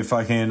 honestly,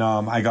 fucking,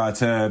 I got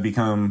to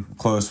become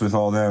close with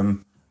all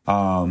them.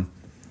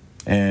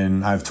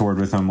 And I've toured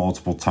with them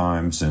multiple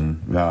times.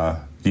 And,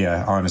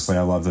 yeah, honestly,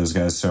 I love those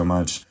guys so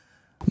much.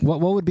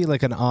 What would be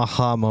like an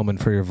aha moment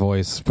for your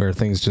voice where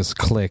things just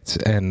clicked,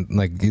 and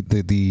like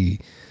the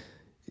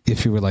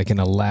if you were like in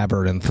a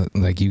labyrinth,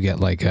 like you get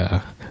like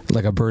a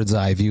bird's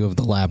eye view of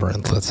the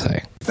labyrinth, let's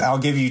say? I'll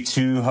give you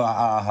two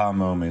aha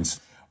moments.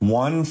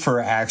 One for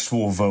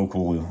actual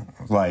vocalizing,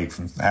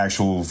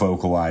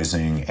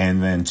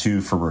 and then two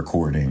for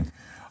recording.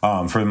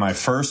 For my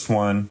first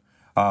one,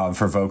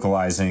 for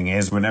vocalizing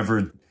is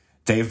whenever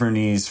Dave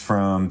Bernice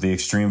from the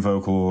Extreme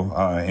Vocal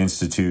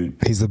Institute.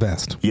 He's the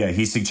best. Yeah,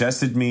 he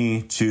suggested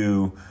me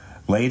to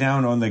lay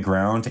down on the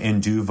ground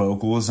and do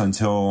vocals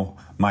until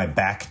my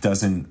back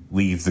doesn't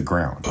leave the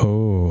ground.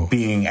 Oh.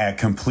 Being at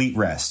complete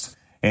rest.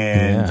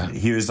 And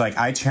he was like,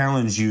 I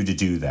challenge you to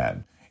do that.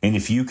 And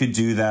if you could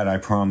do that, I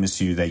promise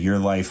you that your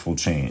life will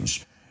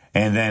change.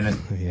 And then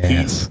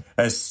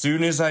as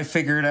soon as I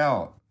figured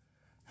out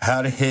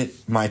how to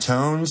hit my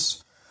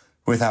tones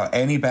without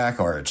any back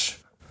arch,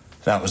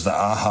 that was the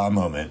aha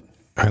moment.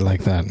 I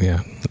like that.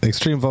 Yeah,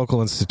 Extreme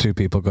Vocal Institute,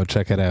 people go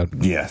check it out.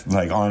 Yeah,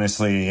 like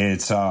honestly,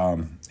 it's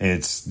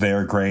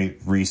they're a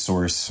great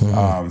resource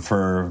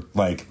for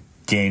like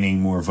gaining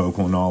more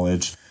vocal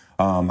knowledge.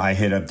 I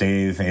hit up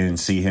Dave and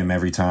see him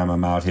every time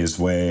I'm out his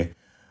way.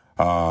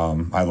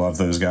 I love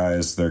those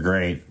guys. They're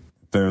great.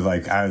 They're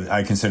like,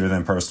 I consider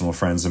them personal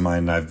friends of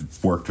mine.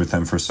 I've worked with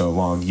them for so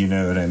long. You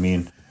know what I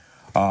mean?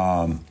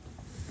 But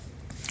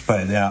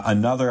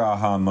another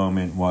aha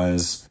moment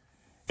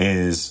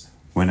is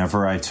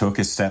whenever I took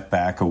a step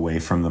back away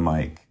from the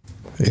mic.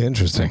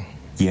 Interesting.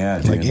 Yeah,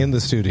 dude. Like in the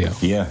studio.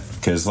 Yeah,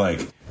 because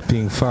like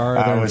being farther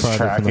I was and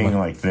farther tracking from the mic.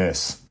 like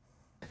this.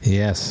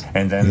 Yes.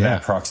 And then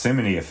that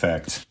proximity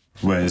effect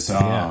was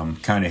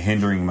kind of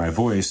hindering my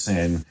voice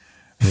and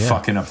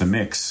fucking up the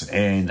mix.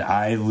 And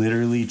I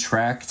literally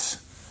tracked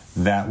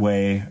that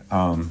way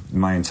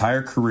my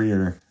entire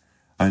career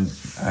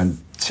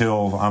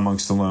until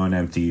Amongst the Low and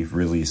Empty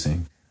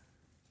releasing.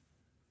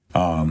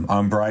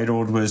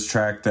 Unbridled was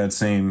tracked that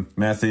same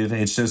method.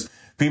 It's just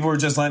people were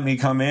just letting me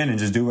come in and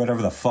just do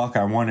whatever the fuck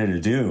I wanted to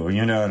do.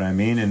 You know what I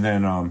mean? And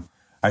then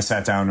I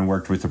sat down and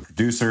worked with the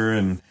producer,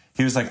 and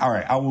he was like, all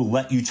right, I will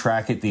let you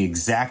track it the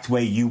exact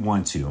way you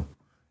want to.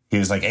 He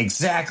was like,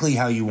 exactly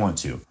how you want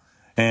to.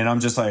 And I'm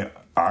just like,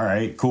 all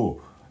right,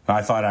 cool.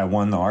 I thought I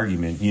won the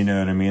argument. You know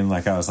what I mean?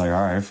 Like, I was like,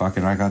 all right,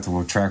 fucking, I got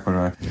to track what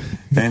I...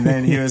 And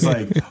then he was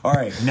like, all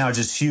right, now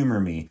just humor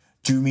me.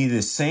 Do me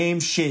the same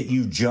shit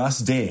you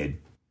just did,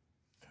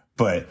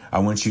 but I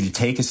want you to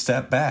take a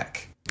step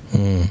back.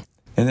 And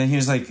then he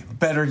was like,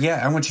 better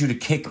yet, I want you to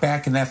kick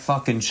back in that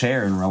fucking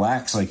chair and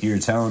relax like you were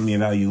telling me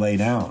about you lay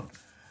down.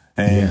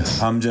 And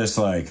I'm just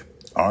like,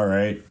 all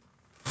right,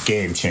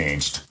 game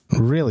changed.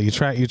 Really? You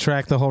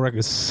track the whole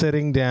record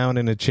sitting down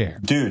in a chair?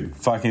 Dude,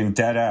 fucking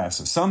dead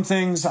ass. Some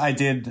things I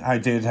did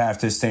have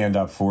to stand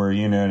up for,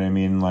 you know what I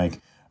mean? Like,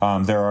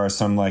 there are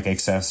some like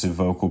excessive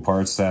vocal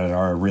parts that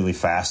are really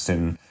fast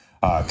and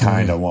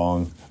kind of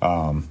long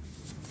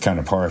kind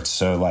of parts.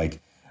 So like,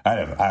 I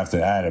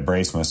had to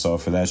brace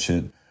myself for that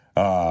shit.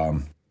 But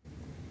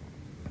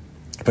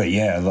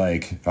yeah,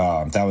 like,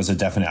 that was a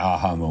definite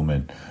aha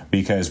moment,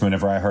 because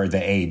whenever I heard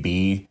the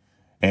A-B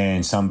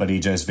and somebody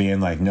just being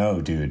like,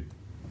 no, dude,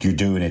 you're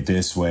doing it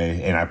this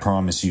way, and I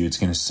promise you it's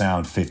going to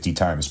sound 50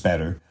 times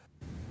better.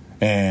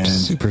 And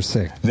super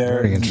sick.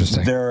 Very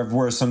interesting. There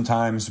were some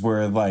times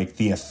where like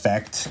the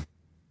effect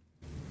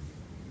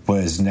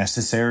was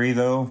necessary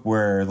though,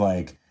 where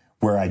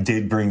I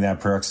did bring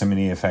that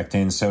proximity effect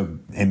in, so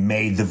it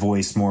made the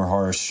voice more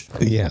harsh.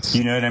 Yes.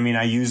 You know what I mean?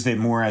 I used it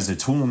more as a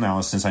tool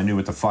now since I knew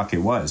what the fuck it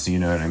was. You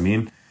know what I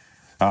mean?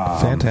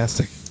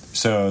 Fantastic.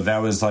 So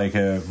that was like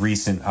a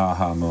recent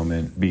aha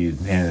moment,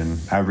 and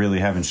I really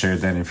haven't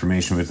shared that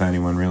information with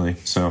anyone, really.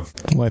 So,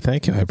 well,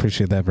 thank you. I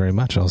appreciate that very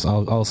much.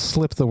 I'll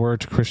slip the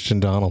word to Christian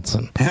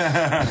Donaldson.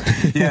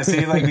 Yeah,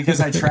 see, like, because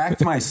I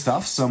tracked my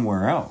stuff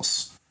somewhere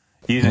else,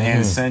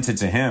 and sent it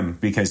to him,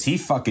 because he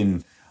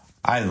fucking...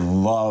 I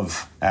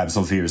love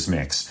Absolvir's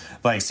mix.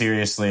 Like,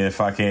 seriously, the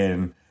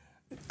fucking...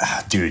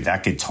 dude,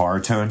 that guitar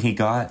tone he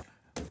got...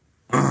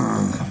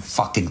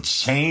 fucking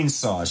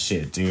chainsaw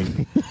shit,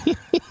 dude.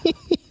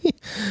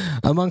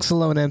 Amongst the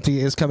Low and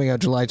Empty is coming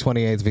out July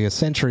 28th via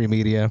Century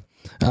Media.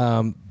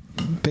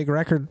 Big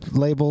record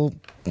label,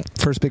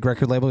 first big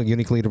record label,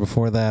 Unique Leader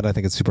before that. I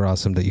think it's super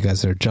awesome that you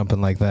guys are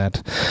jumping like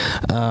that.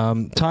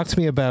 Talk to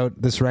me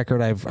about this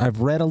record.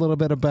 I've read a little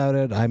bit about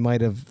it. I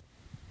might have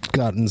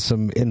gotten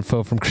some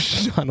info from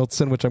Christian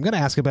Donaldson, which I'm going to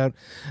ask about.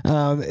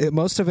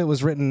 Most of it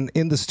was written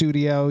in the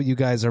studio. You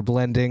guys are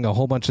blending a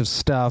whole bunch of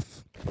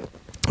stuff.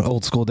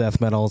 Old school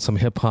death metal, some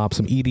hip hop,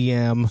 some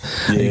EDM.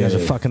 Yeah. You guys are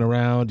fucking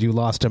around. You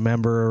lost a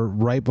member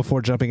right before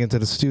jumping into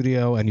the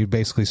studio, and you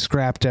basically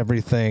scrapped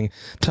everything.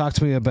 Talk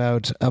to me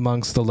about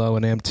Amongst the Low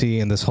and Empty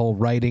and this whole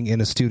writing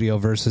in a studio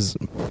versus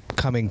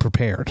coming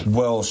prepared.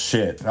 Well,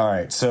 shit. All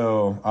right.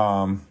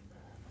 So,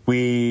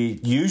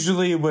 we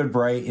usually would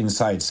write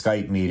inside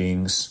Skype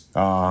meetings,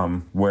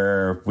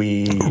 where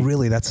we...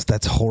 Really?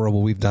 That's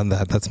horrible. We've done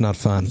that. That's not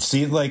fun.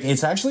 See, like,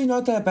 it's actually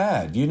not that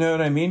bad. You know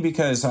what I mean?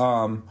 Because,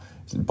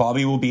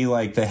 Bobby will be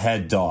like the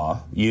head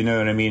DAW, you know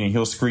what I mean? And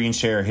he'll screen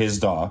share his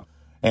DAW.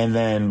 And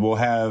then we'll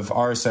have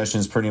our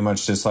sessions pretty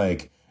much just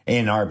like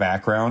in our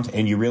background.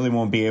 And you really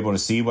won't be able to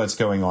see what's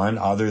going on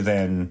other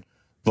than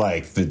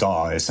like the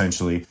DAW,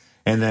 essentially.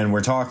 And then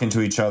we're talking to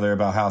each other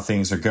about how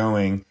things are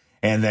going.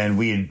 And then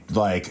we'd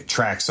like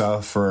track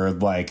stuff for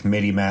like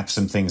MIDI map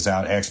some things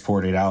out,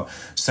 export it out,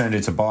 send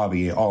it to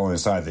Bobby all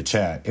inside the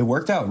chat. It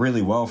worked out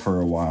really well for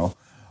a while.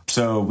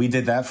 So we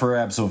did that for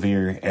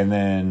Absolvir, and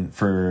then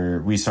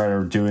we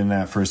started doing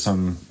that for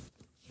some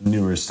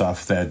newer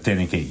stuff that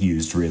didn't get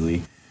used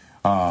really.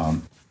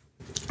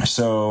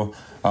 So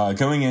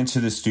going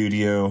into the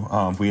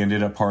studio, we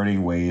ended up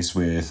parting ways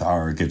with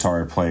our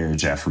guitar player,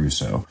 Jeff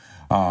Russo.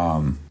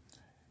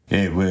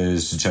 It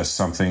was just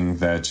something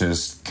that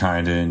just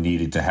kind of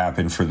needed to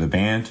happen for the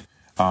band.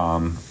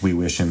 We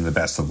wish him the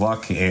best of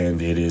luck, and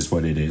it is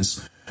what it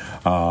is.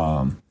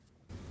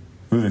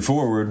 Moving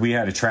forward, we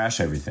had to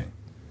trash everything.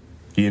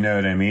 You know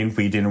what I mean?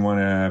 We didn't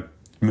want to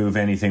move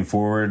anything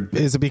forward.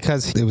 Is it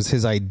because it was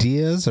his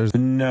ideas, or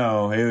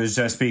no? It was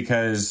just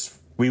because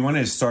we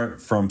wanted to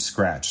start from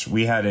scratch.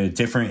 We had a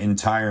different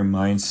entire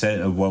mindset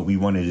of what we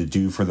wanted to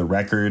do for the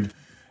record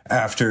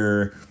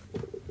after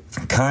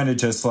kind of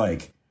just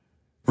like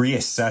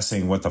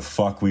reassessing what the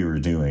fuck we were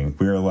doing.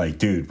 We were like,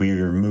 dude, we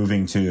were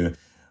moving to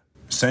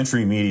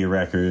Century Media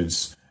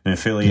Records, an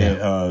affiliate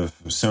of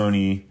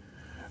Sony.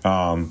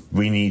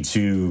 We need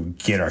to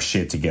get our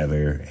shit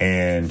together.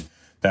 And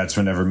that's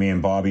whenever me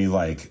and Bobby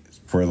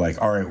were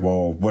like, all right,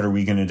 well, what are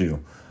we going to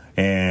do?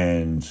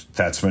 And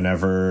that's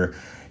whenever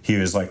he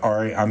was like, all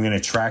right, I'm going to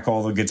track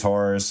all the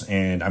guitars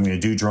and I'm going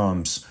to do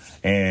drums.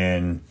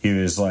 And he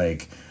was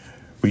like,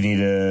 we need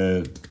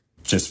to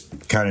just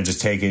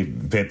take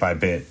it bit by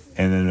bit.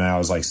 And then I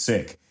was like,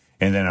 sick.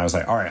 And then I was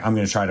like, all right, I'm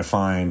going to try to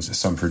find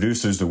some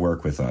producers to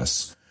work with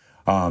us.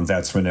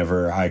 That's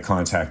whenever I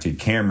contacted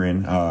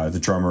Cameron, the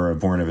drummer of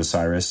Born of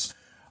Osiris.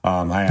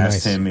 I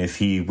asked him if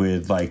he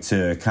would like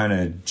to kind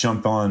of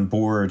jump on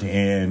board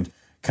and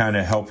kind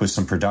of help with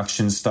some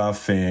production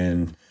stuff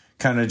and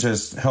kind of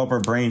just help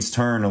our brains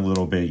turn a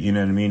little bit. You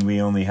know what I mean?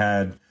 We only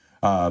had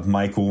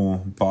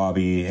Michael,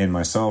 Bobby, and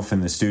myself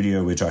in the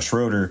studio with Josh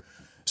Schroeder.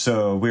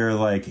 So we were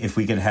like, if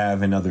we could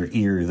have another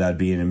ear, that'd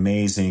be an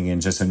amazing,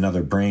 and just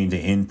another brain to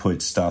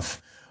input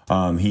stuff.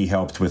 He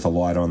helped with a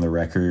lot on the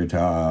record.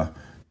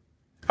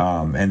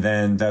 And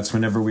then that's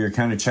whenever we were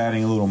kind of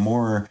chatting a little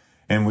more,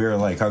 and we were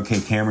like, okay,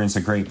 Cameron's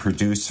a great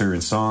producer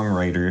and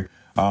songwriter,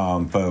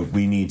 but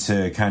we need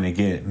to kind of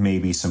get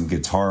maybe some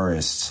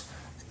guitarist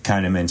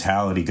kind of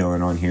mentality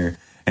going on here.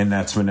 And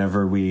that's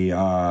whenever we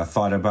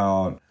thought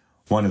about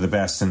one of the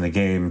best in the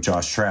game,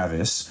 Josh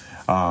Travis.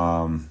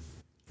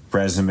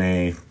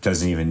 Resume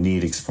doesn't even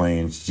need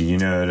explained. You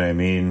know what I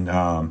mean?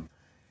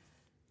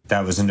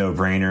 That was a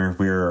no-brainer.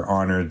 We were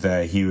honored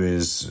that he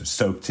was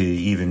stoked to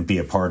even be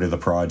a part of the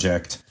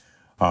project.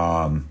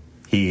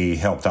 He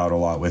helped out a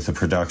lot with the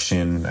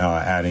production,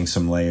 adding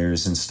some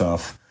layers and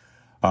stuff.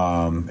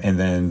 And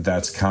then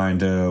that's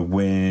kind of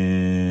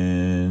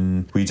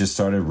when we just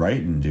started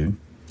writing, dude.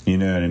 You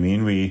know what I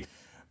mean?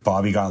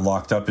 Bobby got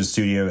locked up in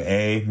Studio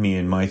A. Me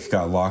and Mike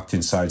got locked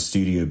inside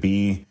Studio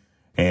B.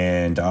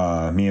 And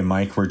me and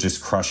Mike were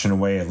just crushing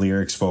away at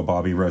lyrics while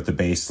Bobby wrote the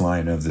bass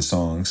line of the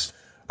songs.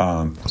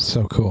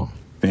 So cool.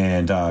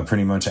 And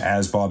pretty much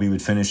as Bobby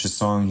would finish a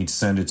song, he'd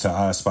send it to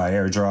us by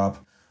airdrop,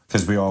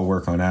 because we all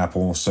work on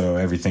Apple. So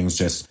everything's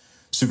just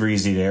super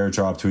easy to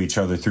airdrop to each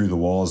other through the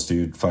walls,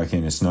 dude.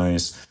 Fucking, it's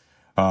nice.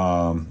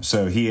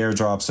 So he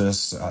airdrops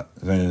us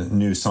the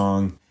new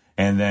song,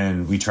 and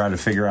then we try to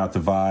figure out the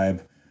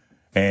vibe.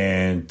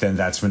 And then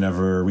that's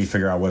whenever we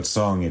figure out what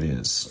song it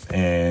is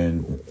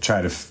and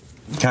try to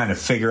kind of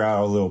figure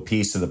out a little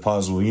piece of the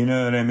puzzle. You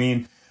know what I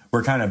mean?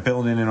 We're kind of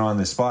building it on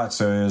the spot.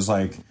 So it was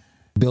like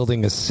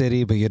building a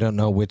city, but you don't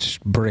know which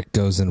brick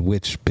goes in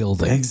which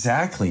building.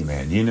 Exactly,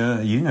 man. You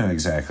know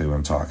exactly what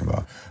I'm talking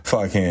about.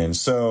 Fucking,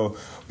 so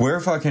we're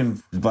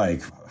fucking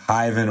like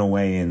hiving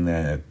away in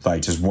the,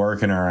 like, just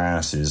working our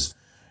asses.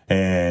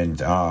 And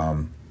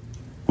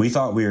we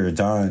thought we were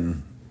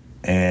done.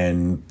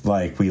 And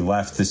like we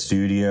left the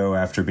studio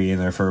after being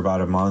there for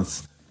about a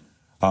month.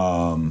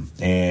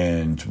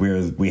 And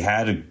we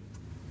had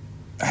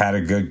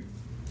a good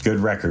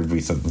record,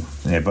 we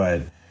thought,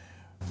 but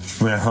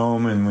went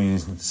home and we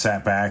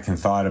sat back and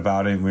thought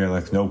about it, and we were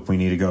like, nope, we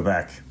need to go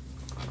back.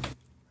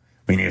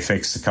 We need to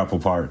fix a couple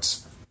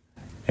parts.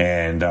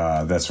 And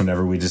that's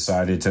whenever we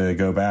decided to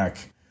go back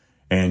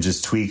and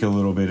just tweak a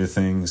little bit of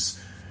things.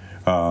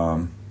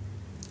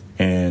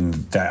 And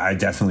that, I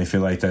definitely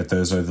feel like that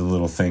those are the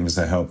little things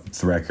that help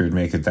the record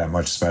make it that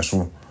much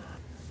special.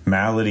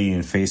 Malady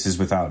and Faces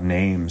Without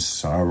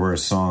Names were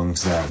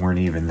songs that weren't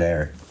even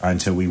there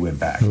until we went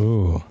back.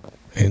 Ooh,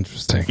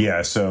 interesting.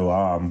 Yeah,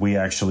 so we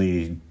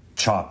actually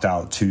chopped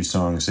out 2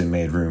 songs and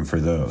made room for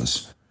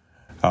those.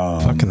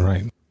 Fucking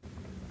right.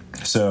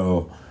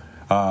 So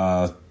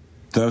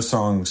those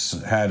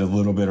songs had a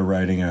little bit of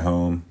writing at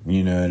home,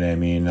 you know what I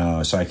mean?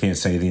 So I can't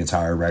say the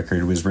entire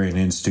record was written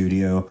in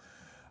studio,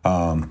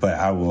 but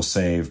I will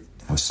say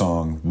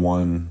song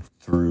 1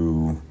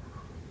 through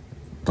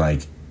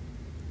like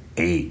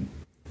 8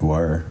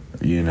 were,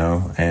 you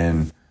know,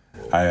 and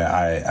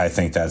I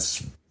think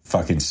that's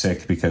fucking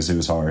sick because it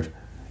was hard.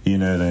 You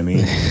know what I mean?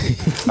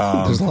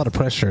 There's a lot of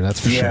pressure,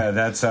 that's for sure. Yeah,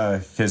 that's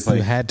because like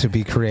you had to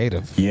be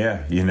creative.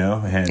 Yeah, you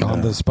know, and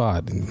on the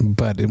spot.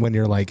 But when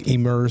you're like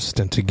immersed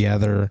and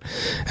together,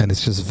 and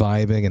it's just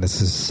vibing, and it's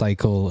this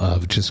cycle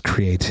of just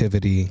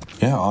creativity.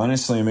 Yeah,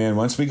 honestly, man,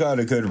 once we got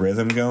a good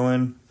rhythm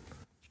going,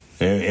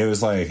 it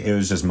was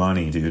just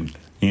money, dude.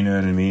 You know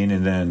what I mean?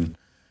 And then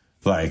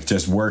like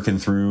just working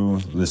through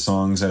the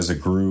songs as a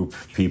group,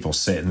 people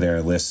sitting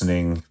there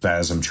listening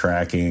as I'm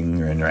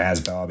tracking, and as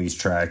Bobby's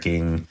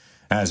tracking,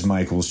 as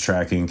Michael's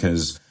tracking,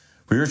 because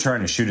we were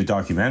trying to shoot a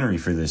documentary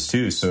for this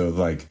too. So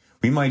like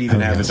we might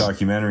even have a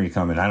documentary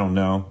coming. I don't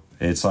know.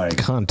 It's like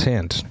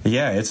content.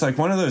 Yeah, it's like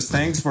one of those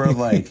things where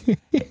like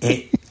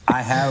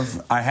I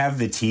have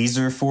the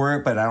teaser for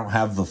it, but I don't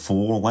have the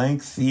full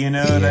length. You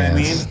know what I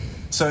mean?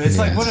 So it's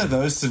like Yes. one of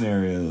those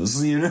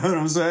scenarios. You know what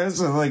I'm saying?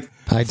 So like,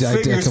 I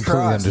fingers completely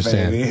crossed,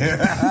 understand. baby.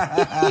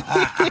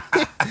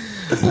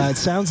 It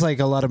sounds like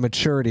a lot of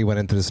maturity went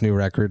into this new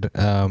record,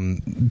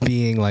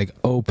 being like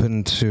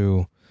open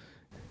to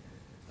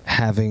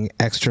having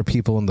extra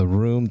people in the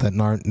room that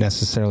aren't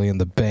necessarily in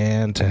the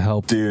band to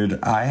help.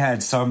 Dude, I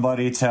had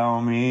somebody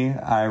tell me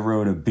I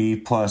wrote a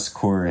B+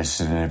 chorus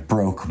and it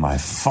broke my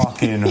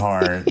fucking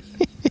heart.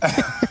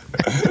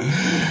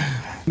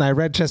 I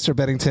read Chester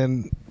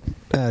Bennington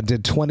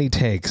did 20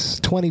 takes,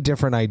 20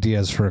 different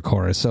ideas for a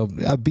chorus, so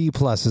a B+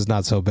 is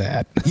not so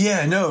bad.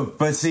 Yeah, no,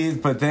 but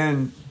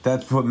then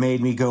that's what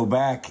made me go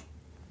back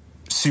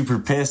super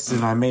pissed,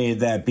 and I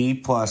made that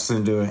B+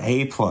 into an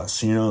A+.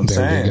 You know what I'm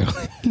saying?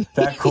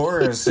 That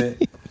chorus,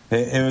 it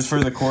was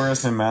for the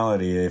chorus and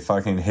melody. It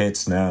fucking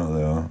hits now,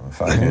 though.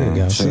 There you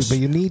go. See,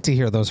 but you need to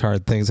hear those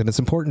hard things, and it's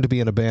important to be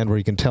in a band where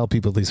you can tell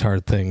people these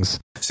hard things.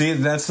 See,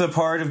 that's the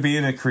part of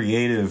being a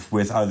creative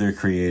with other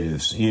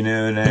creatives. You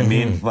know what I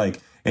mean?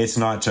 Like, it's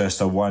not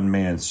just a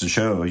one-man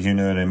show. You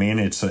know what I mean?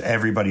 It's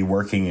everybody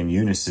working in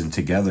unison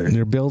together.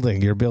 You're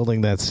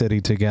building that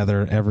city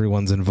together.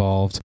 Everyone's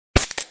involved.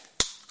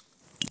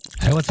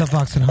 Hey, what's up,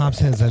 Vox and Hops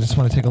heads? I just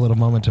want to take a little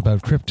moment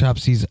about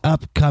Cryptopsy's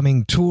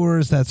upcoming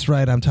tours. That's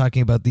right, I'm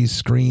talking about the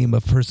Scream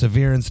of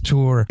Perseverance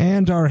tour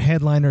and our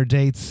headliner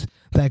dates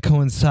that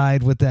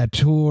coincide with that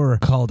tour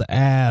called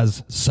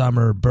As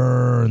Summer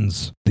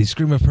Burns. The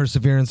Scream of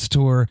Perseverance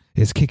tour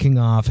is kicking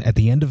off at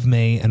the end of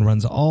May and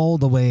runs all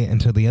the way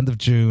until the end of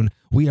June.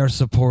 We are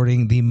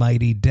supporting the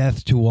mighty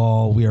Death to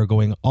All. We are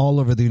going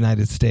all over the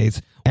United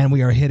States, and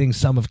we are hitting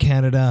some of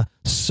Canada.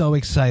 So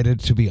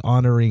excited to be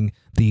honoring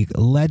the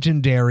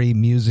legendary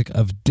music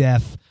of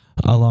Death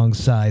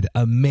alongside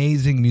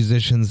amazing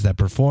musicians that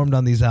performed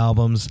on these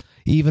albums.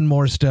 Even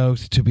more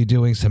stoked to be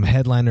doing some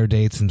headliner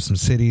dates in some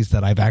cities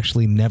that I've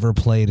actually never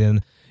played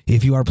in.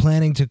 If you are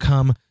planning to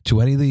come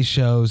to any of these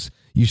shows,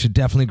 you should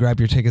definitely grab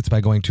your tickets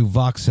by going to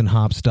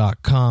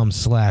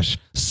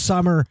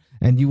voxandhops.com/summer,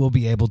 and you will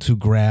be able to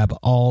grab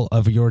all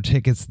of your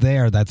tickets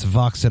there. That's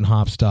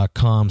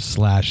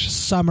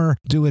voxandhops.com/summer.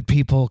 Do it,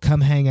 people.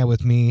 Come hang out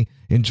with me.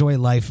 Enjoy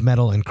life,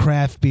 metal, and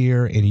craft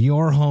beer in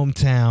your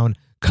hometown.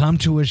 Come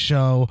to a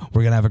show.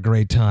 We're going to have a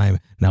great time.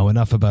 Now,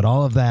 enough about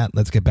all of that.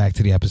 Let's get back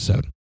to the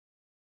episode.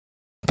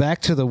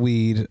 Back to the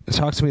weed.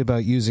 Talk to me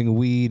about using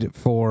weed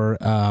for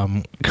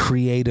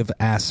creative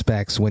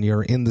aspects when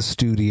you're in the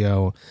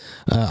studio.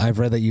 I've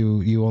read that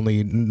you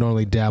only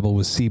normally dabble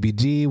with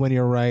CBD when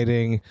you're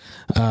writing.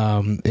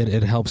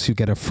 It helps you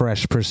get a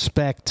fresh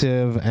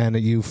perspective, and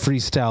you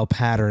freestyle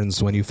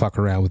patterns when you fuck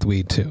around with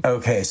weed too.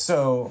 Okay,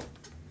 so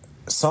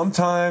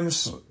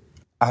sometimes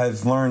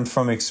I've learned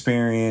from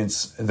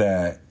experience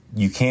that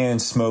you can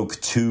smoke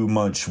too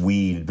much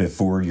weed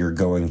before you're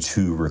going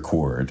to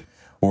record,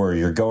 or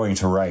you're going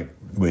to write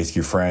with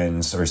your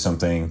friends or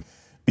something,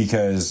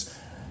 because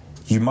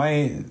you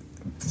might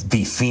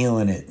be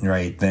feeling it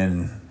right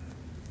then,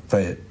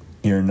 but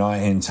you're not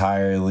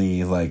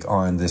entirely like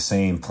on the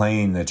same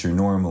plane that you're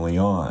normally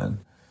on.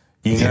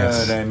 You know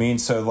what I mean?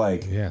 So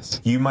like,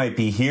 you might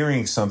be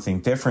hearing something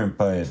different,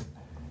 but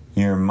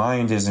your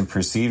mind isn't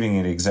perceiving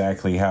it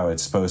exactly how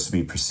it's supposed to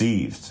be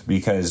perceived,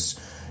 because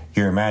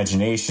your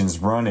imagination's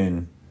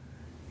running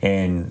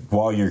and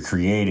while you're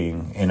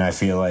creating, and I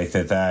feel like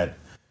that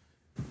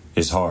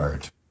is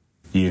hard.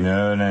 You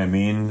know what I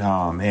mean?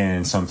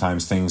 And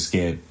sometimes things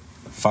get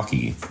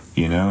fucky,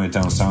 you know? It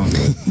don't sound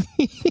good.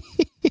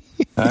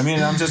 I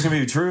mean, I'm just going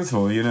to be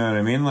truthful, you know what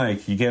I mean?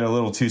 Like, you get a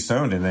little too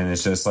stoned, and then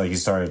it's just like you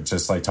start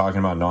just like talking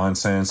about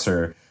nonsense,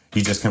 or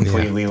you just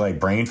completely like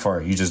brain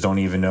fart. You just don't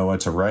even know what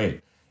to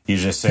write. You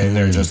just say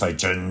they're just like,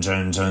 dun,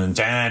 dun, dun,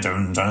 dun,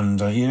 dun, dun,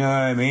 dun, you know what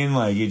I mean?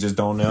 Like, you just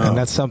don't know. And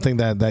that's something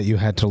that you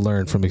had to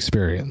learn from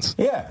experience.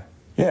 Yeah.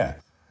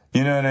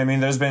 You know what I mean?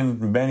 There's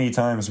been many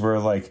times where,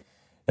 like,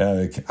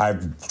 I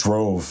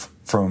drove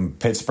from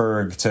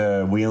Pittsburgh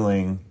to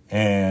Wheeling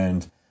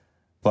and,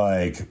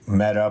 like,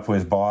 met up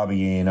with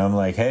Bobby, and I'm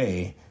like,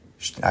 hey,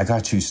 I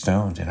got too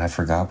stoned and I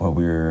forgot what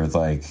we were,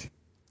 like,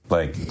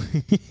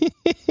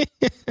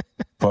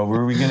 what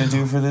were we going to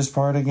do for this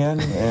part again?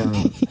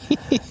 And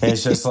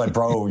it's just like,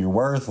 bro, you're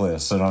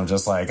worthless. And I'm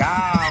just like,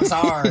 I'm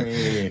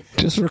sorry.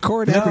 Just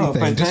record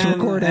everything.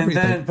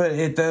 But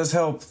it does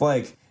help,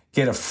 like,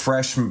 get a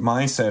fresh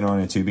mindset on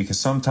it too, because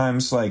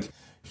sometimes, like,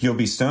 you'll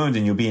be stoned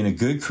and you'll be in a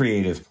good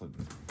creative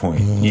point.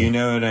 You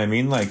know what I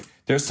mean? Like,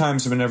 there's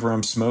times whenever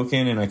I'm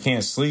smoking and I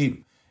can't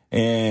sleep,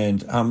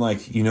 and I'm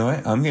like, you know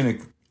what? I'm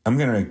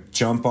gonna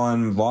jump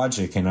on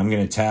Logic and I'm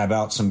gonna tab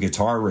out some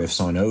guitar riffs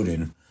on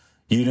Odin.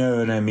 You know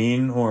what I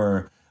mean?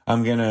 Or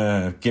I'm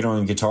gonna get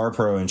on Guitar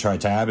Pro and try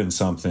tabbing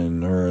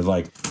something, or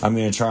like I'm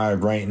gonna try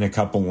writing a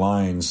couple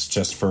lines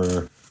just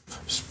for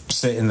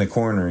sit in the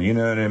corner. You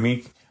know what I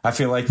mean? I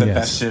feel like the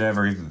best shit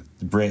ever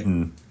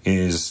written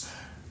is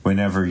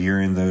whenever you're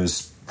in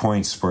those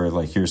points where,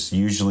 like, you're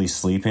usually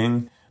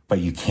sleeping, but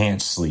you can't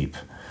sleep.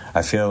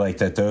 I feel like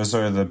that those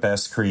are the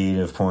best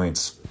creative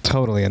points.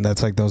 Totally, and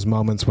that's like those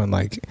moments when,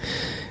 like,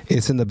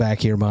 it's in the back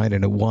of your mind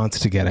and it wants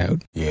to get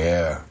out.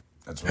 Yeah.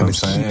 That's what I'm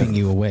saying. Keeping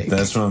you awake.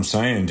 That's what I'm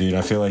saying, dude.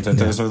 I feel like that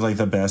those are like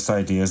the best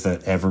ideas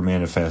that ever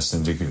manifest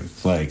into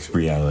like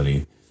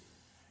reality.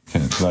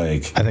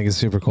 Like, I think it's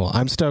super cool.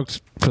 I'm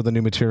stoked for the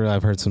new material.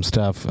 I've heard some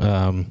stuff.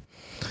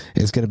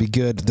 It's going to be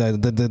good.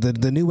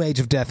 The new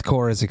age of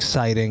deathcore is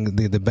exciting.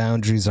 The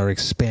boundaries are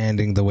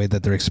expanding the way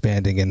that they're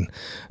expanding in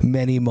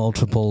many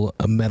multiple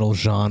metal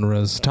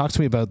genres. Talk to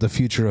me about the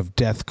future of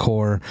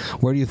deathcore.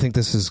 Where do you think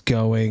this is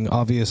going?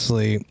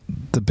 Obviously,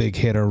 the big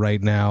hitter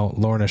right now,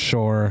 Lorna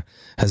Shore,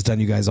 has done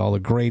you guys all a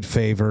great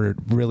favor,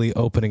 really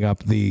opening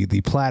up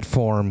the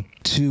platform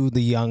to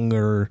the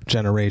younger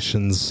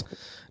generations,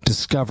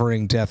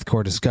 discovering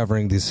deathcore,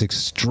 discovering these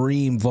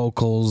extreme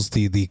vocals.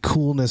 The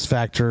coolness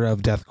factor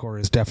of deathcore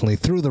is definitely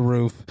through the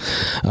roof.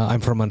 I'm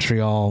from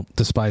Montreal,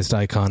 despised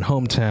icon,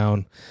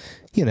 hometown.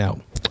 You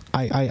know,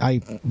 I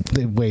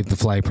waved the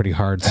flag pretty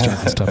hard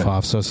starting stuff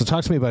off. So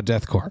talk to me about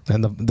deathcore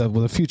and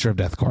the future of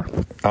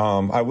deathcore.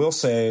 I will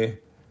say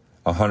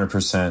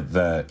 100%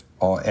 that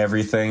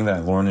everything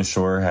that Lorna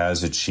Shore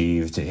has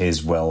achieved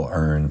is well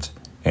earned.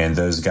 And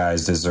those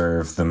guys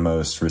deserve the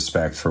most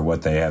respect for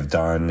what they have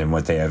done and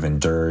what they have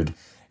endured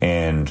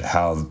and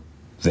how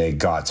they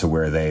got to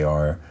where they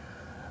are.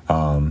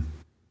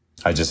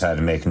 I just had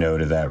to make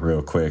note of that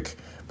real quick.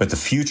 But the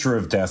future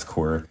of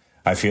deathcore,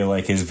 I feel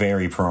like, is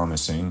very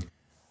promising.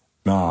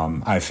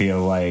 I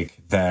feel like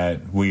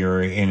that we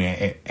are in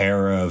an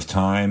era of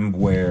time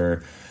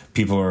where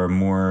people are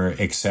more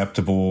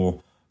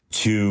acceptable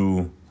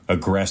to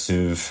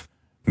aggressive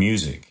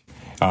music.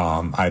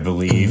 I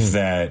believe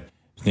that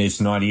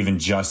it's not even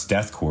just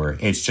deathcore.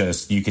 It's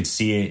just, you could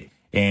see it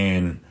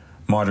in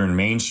modern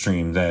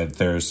mainstream that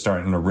they're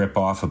starting to rip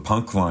off of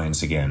punk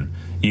lines again.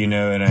 You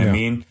know what I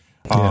mean?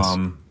 Yes.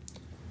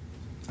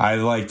 I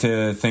like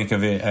to think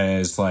of it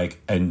as like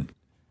a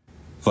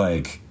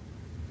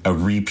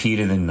repeat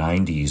of the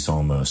 90s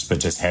almost,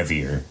 but just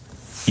heavier.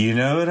 You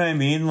know what I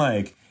mean?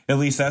 Like, at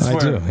least that's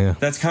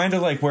that's kind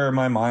of like where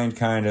my mind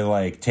kind of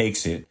like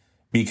takes it,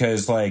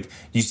 because like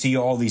you see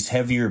all these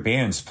heavier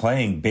bands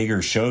playing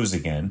bigger shows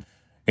again.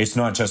 It's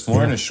not just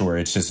Lorna Shore.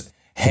 It's just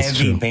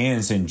heavy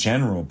bands in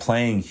general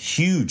playing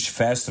huge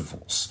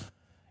festivals.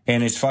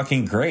 And it's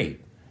fucking great.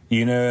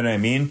 You know what I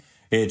mean?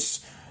 It's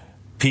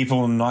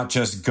people not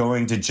just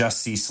going to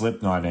just see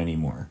Slipknot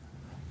anymore.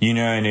 You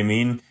know what I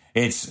mean?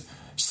 It's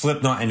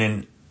Slipknot and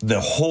then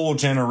the whole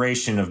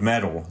generation of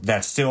metal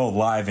that's still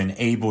alive and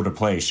able to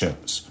play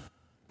shows.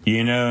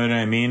 You know what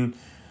I mean?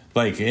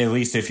 Like, at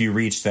least if you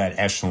reach that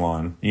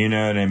echelon, you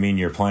know what I mean?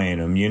 You're playing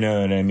them. You know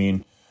what I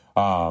mean?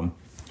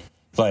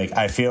 Like,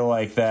 I feel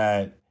like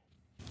that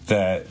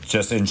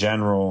just in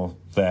general,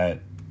 that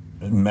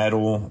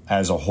metal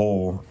as a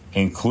whole,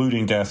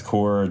 including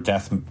deathcore,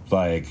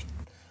 like,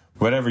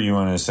 whatever you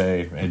want to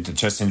say,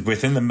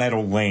 within the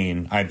metal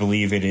lane, I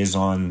believe it is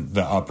on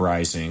the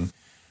uprising.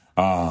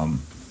 I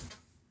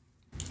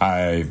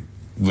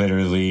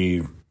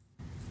literally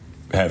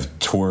have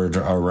toured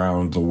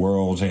around the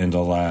world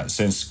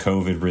since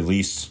COVID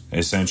released,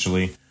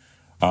 essentially.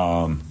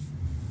 And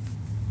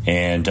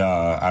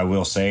I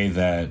will say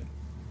that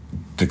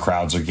the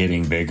crowds are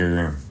getting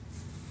bigger.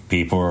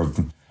 People are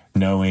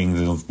knowing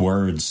the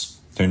words.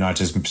 They're not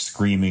just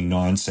screaming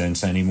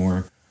nonsense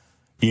anymore.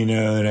 You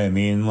know what I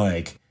mean?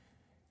 Like,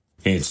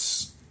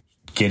 it's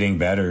getting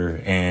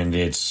better and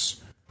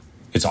it's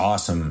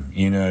awesome.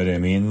 You know what I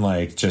mean?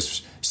 Like,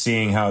 just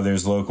seeing how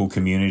there's local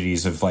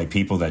communities of like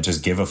people that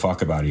just give a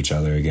fuck about each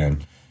other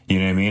again. You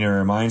know what I mean? It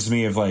reminds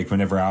me of like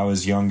whenever I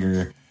was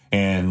younger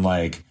and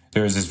like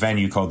there was this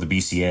venue called the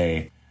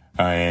BCA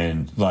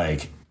and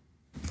like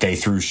they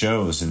threw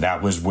shows and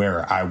that was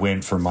where I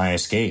went for my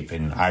escape,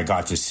 and I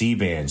got to see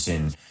bands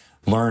and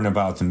learn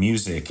about the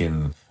music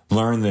and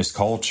learn this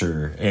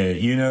culture.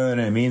 You know what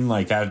I mean?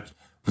 Like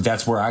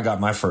that's where I got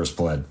my first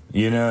blood.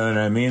 You know what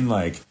I mean?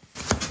 Like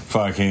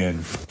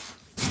fucking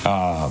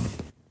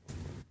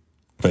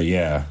but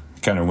yeah,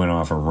 kind of went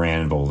off a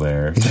ramble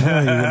there.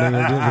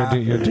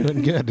 You're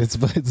doing good. It's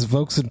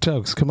Vokes and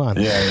Tokes. Come on.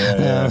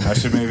 Yeah. I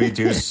should maybe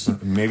do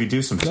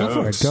some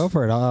Tokes. Go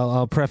for it.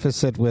 I'll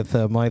preface it with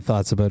my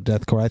thoughts about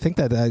deathcore. I think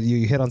that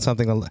you hit on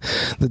something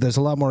that there's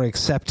a lot more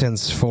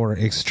acceptance for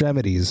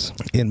extremities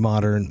in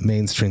modern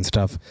mainstream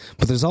stuff,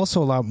 but there's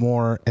also a lot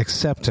more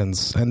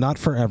acceptance, and not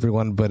for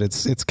everyone, but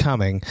it's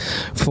coming.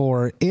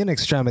 For in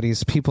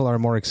extremities, people are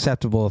more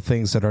acceptable of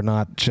things that are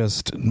not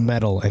just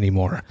metal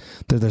anymore.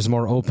 There's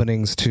more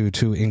openings to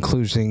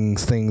including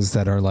things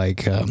that are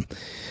like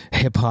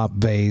hip hop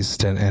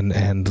based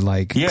and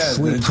like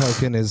Sleep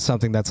Token is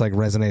something that's like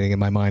resonating in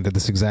my mind at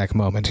this exact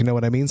moment. You know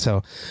what I mean?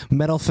 So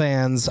metal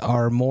fans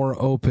are more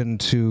open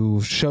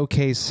to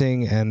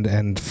showcasing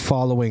and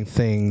following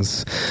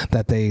things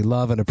that they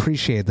love and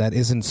appreciate that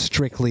isn't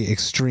strictly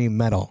extreme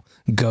metal.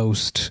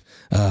 Ghost,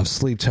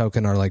 Sleep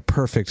Token are like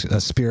perfect,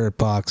 Spirit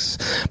Box,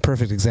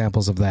 perfect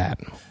examples of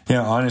that.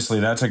 Yeah, honestly,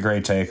 that's a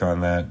great take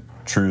on that,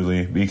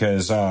 truly,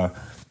 because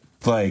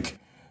like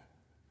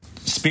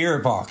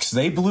Spirit Box,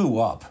 they blew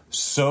up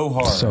so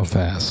hard, so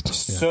fast,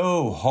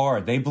 so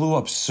hard. They blew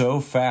up so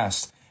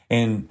fast,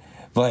 and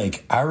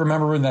like, I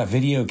remember when that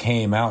video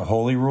came out,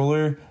 Holy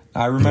Ruler.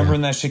 I remember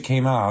when that shit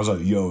came out, I was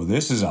like, yo,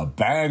 this is a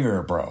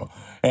banger, bro.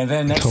 And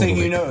then next thing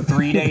you know,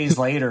 3 days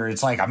later,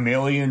 it's like 1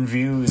 million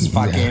views.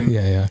 Fucking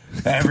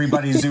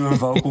everybody's doing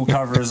vocal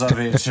covers of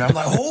it. And I'm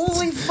like,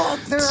 holy fuck,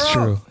 they're up.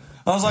 True.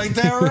 I was like,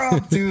 they're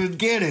up, dude.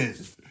 Get it.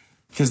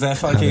 Because that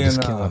fucking,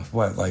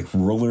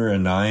 Ruler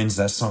and Nines,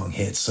 that song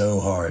hit so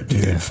hard,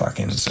 dude. Yeah,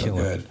 fucking so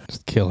good.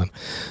 Just killing.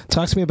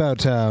 Talk to me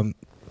about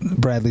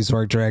Bradley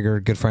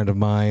Zorgdragger, good friend of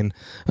mine,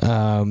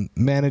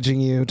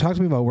 managing you. Talk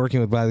to me about working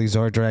with Bradley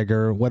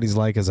Zorgdragger, what he's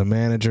like as a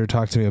manager.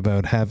 Talk to me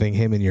about having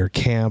him in your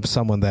camp,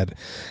 someone that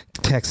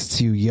texts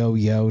you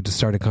yo to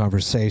start a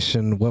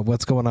conversation.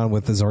 What's going on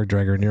with the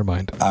Zorgdragger in your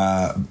mind?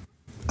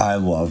 I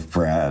love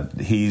Brad.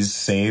 He's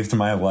saved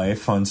my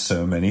life on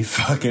so many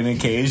fucking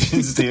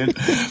occasions, dude.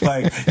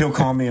 Like, he'll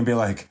call me and be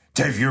like,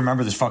 Dave, you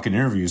remember this fucking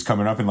interview is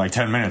coming up in like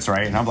 10 minutes,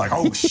 right? And I'm like,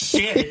 oh,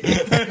 shit.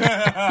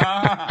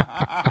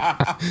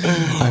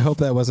 I hope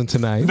that wasn't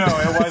tonight. No,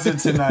 it wasn't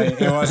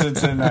tonight. It wasn't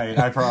tonight.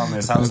 I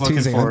promise. I was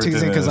looking forward to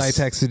this. I'm teasing because I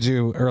texted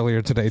you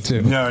earlier today,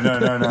 too. No.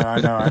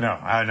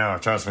 I know.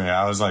 Trust me.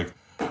 I was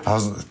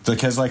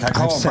because like I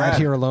call I've sat Brad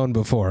here alone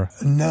before.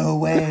 No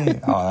way.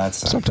 Oh, that's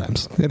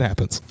sometimes it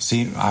happens.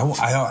 See,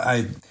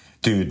 I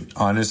dude,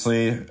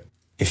 honestly,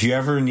 if you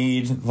ever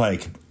need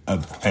like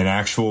an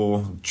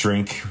actual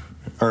drinker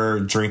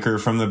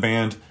from the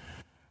band,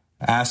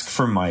 ask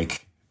for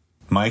Mike.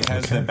 Mike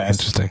has the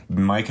best. Interesting.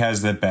 Mike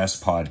has the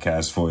best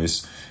podcast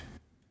voice.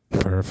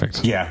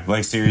 Perfect. Yeah,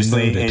 like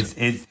seriously,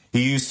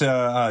 he used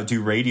to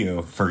do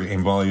radio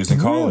while he was in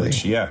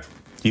college. Really? Yeah,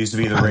 he used to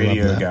be the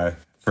radio guy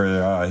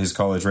for his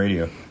college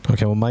radio.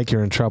 Okay, well, Mike,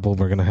 you're in trouble.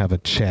 We're going to have a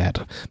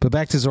chat. But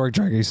back to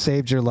Zorgdragger. He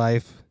saved your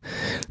life.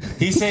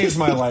 He saves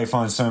my life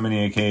on so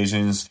many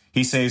occasions.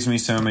 He saves me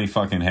so many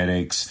fucking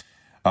headaches.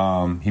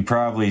 He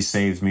probably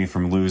saved me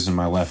from losing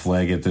my left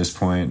leg at this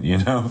point, you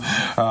know?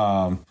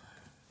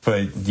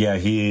 But yeah,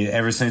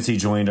 ever since he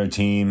joined our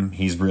team,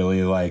 he's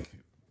really like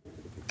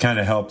kind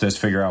of helped us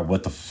figure out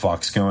what the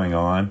fuck's going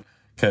on.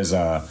 Because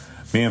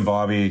me and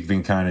Bobby have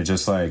been kind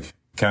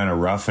of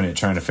roughing it,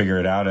 trying to figure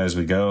it out as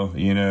we go.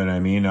 You know what I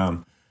mean?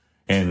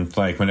 And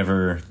like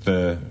whenever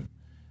the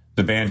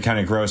band kind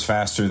of grows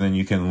faster than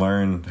you can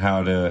learn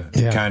how to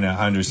kind of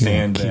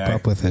understand, keep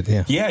up with it.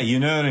 Yeah. Yeah. You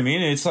know what I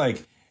mean? It's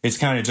like, it's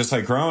kind of just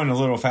like growing a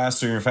little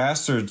faster and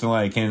faster to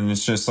like, and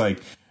it's just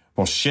like,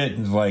 well, shit,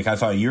 like, I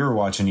thought you were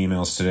watching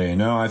emails today.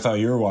 No, I thought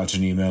you were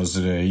watching emails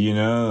today, you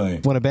know?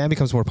 Like, when a band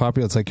becomes more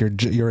popular, it's like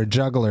you're a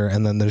juggler,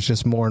 and then there's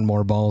just more and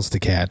more balls to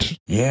catch.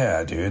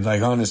 Yeah, dude.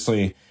 Like,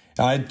 honestly,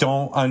 I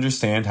don't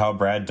understand how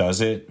Brad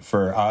does it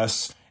for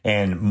us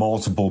and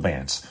multiple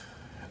bands.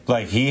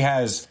 Like, he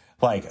has,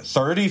 like,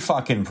 30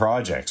 fucking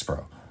projects,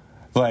 bro.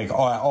 Like,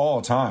 at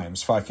all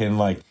times. Fucking,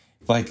 like,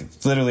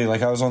 literally,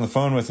 like, I was on the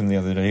phone with him the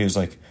other day. He was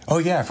like, oh,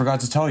 yeah, I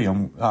forgot to tell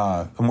you.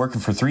 I'm working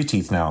for Three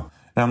Teeth now.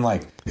 And I'm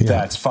like,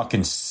 that's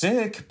fucking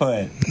sick,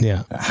 but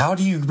how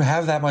do you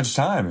have that much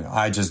time?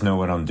 I just know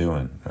what I'm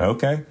doing.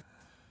 Okay.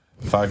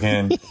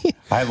 Fucking,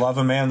 I love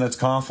a man that's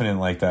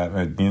confident like that,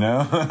 but, you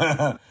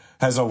know,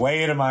 has a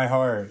weight in my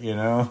heart, you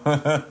know?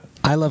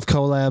 I love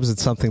collabs.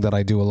 It's something that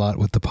I do a lot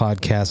with the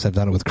podcast. I've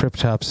done it with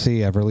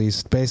Cryptopsy. I've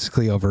released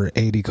basically over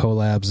 80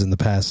 collabs in the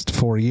past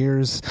 4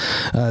 years.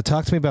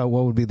 Talk to me about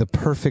what would be the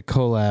perfect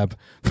collab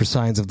for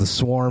Signs of the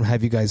Swarm.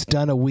 Have you guys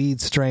done a weed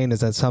strain?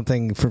 Is that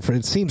something for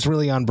it seems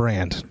really on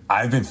brand?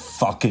 I've been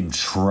fucking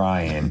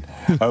trying.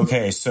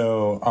 Okay,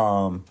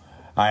 so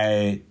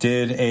I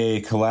did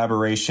a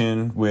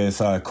collaboration with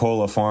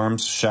Cola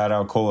Farms. Shout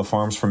out Cola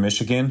Farms from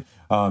Michigan.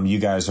 You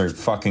guys are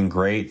fucking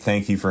great.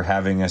 Thank you for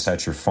having us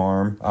at your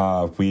farm.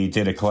 We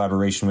did a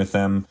collaboration with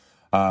them.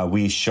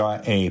 We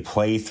shot a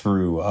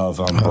playthrough of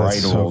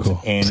Unbridled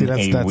in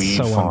a weed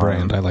so farm. On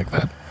brand. I like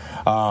that.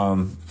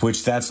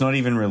 Which that's not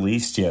even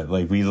released yet.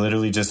 Like, we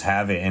literally just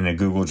have it in a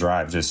Google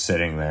Drive just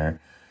sitting there.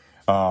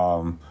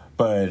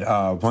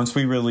 But once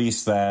we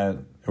release that,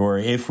 or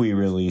if we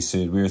release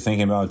it, we were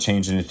thinking about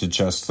changing it to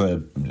just the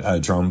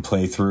drum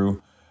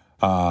playthrough.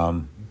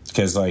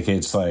 Because like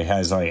it's like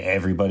has like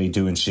everybody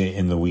doing shit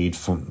in the weed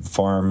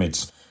farm.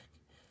 It's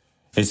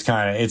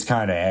kind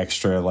of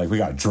extra. Like, we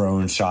got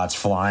drone shots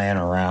flying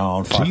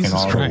around. Jesus fucking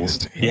all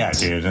Christ. Yeah,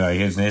 dude. Like,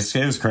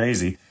 it was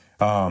crazy.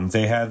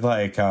 They had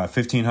like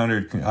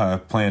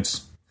 1,500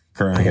 plants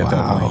growing at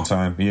that point in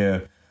time. Yeah.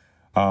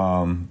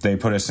 They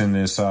put us in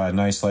this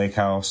nice lake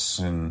house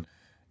and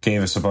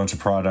gave us a bunch of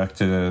product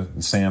to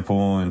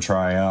sample and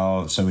try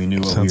out, so we knew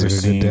what we were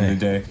seeing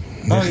today.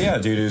 Oh yeah,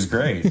 dude, it was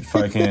great.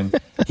 Fucking,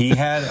 he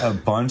had a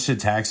bunch of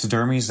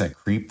taxidermies that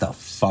creeped the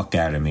fuck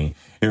out of me.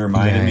 It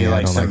reminded me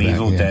like some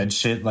Evil Dead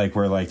shit, like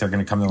where like they're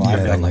gonna come to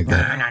life. I don't like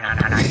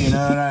that. You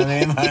know what I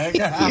mean? Like,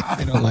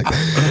 I don't like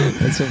that.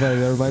 That's so funny.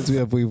 That reminds me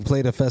of, we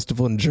played a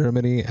festival in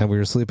Germany, and we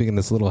were sleeping in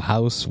this little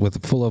house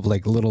full of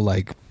like little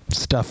like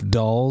stuffed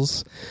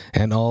dolls,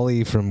 and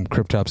Ollie from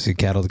Cryptopsy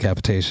Cattle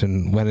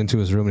Decapitation went into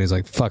his room and he's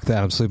like, fuck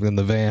that, I'm sleeping in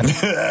the van.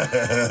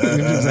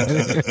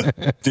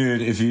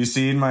 Dude, if you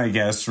see my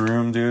guest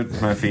room,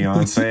 dude, my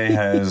fiance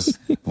has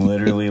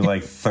literally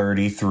like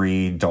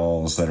 33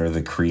 dolls that are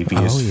the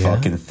creepiest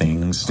fucking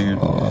things, dude.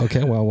 Oh,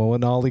 okay, well,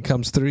 when Ollie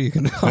comes through, you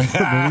can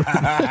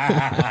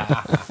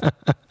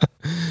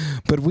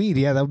But weed,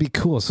 yeah, that would be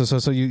cool.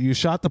 So you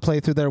shot the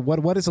playthrough there.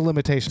 What is the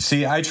limitation?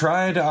 See, I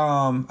tried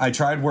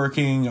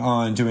working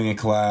on doing a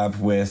collab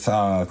with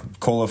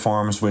Cola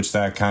Farms, which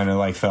that kind of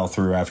like fell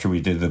through after we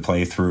did the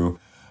playthrough.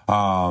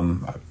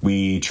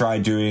 We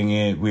tried doing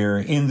it. We were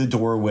in the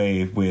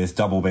doorway with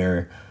Double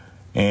Bear,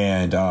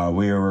 and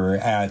we were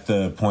at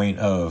the point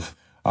of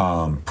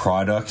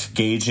product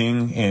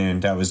gauging,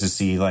 and that was to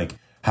see like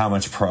how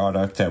much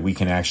product that we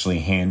can actually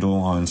handle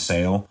on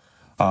sale.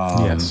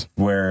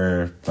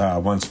 Where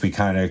once we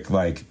kind of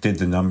like did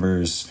the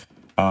numbers,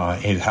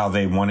 how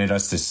they wanted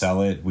us to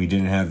sell it, we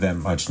didn't have that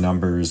much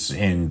numbers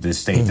in the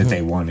state that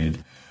they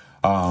wanted.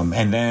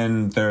 And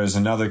then there's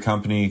another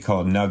company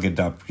called Nugget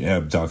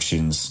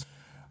Abductions.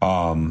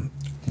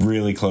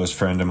 Really close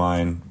friend of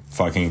mine,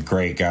 fucking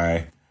great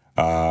guy.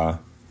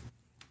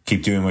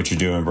 Keep doing what you're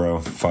doing, bro.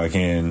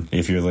 Fucking,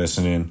 if you're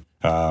listening.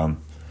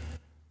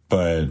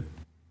 But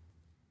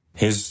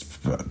his,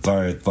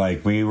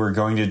 like, we were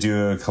going to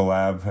do a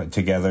collab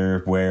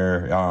together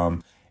where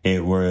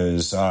it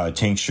was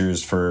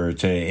tinctures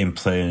to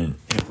implement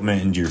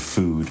into your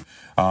food.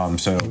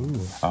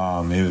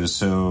 It was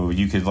so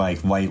you could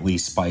like lightly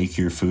spike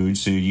your food,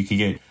 so you could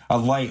get a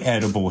light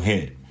edible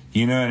hit.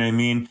 You know what I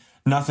mean?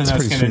 Nothing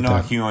that's going to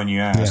knock you on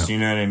your ass. Yeah. You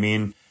know what I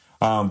mean?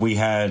 We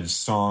had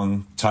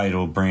song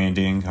title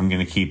branding. I'm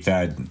going to keep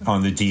that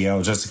on the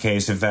DL just in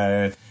case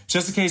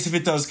if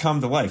it does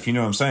come to life. You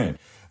know what I'm saying?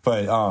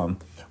 But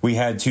we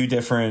had two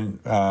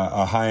different,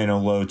 a high and a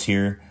low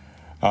tier.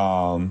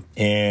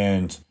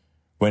 And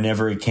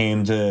whenever it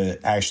came to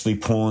actually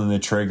pulling the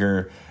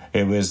trigger,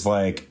 it was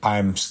like,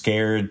 I'm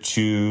scared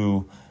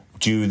to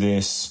do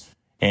this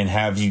and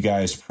have you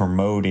guys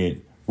promote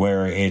it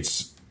where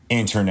it's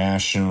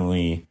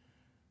internationally.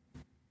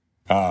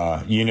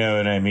 You know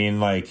what I mean?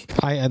 Like,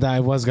 I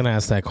was going to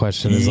ask that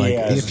question. Is like,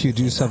 if you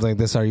do something like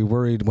this, are you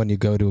worried when you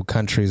go to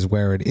countries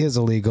where it is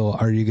illegal?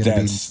 Are you going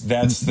to be?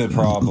 That's the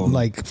problem.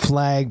 Like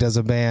flagged as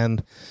a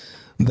band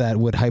that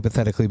would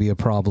hypothetically be a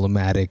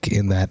problematic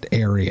in that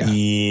area.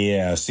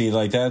 Yeah. See,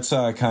 like that's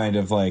kind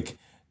of like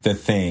the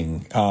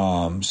thing.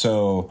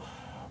 So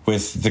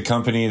with the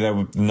company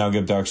that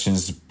Nugget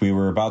Abductions, we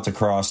were about to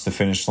cross the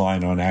finish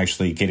line on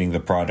actually getting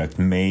the product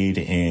made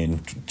and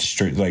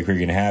like we're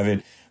going to have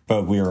it.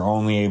 But we were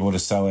only able to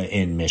sell it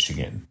in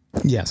Michigan.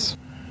 Yes.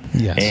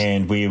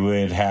 And we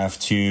would have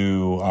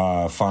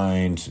to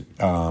find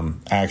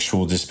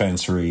actual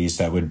dispensaries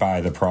that would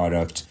buy the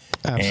product.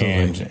 Absolutely.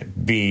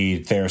 And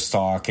be their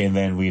stock. And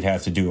then we'd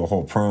have to do a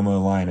whole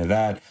promo line of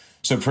that.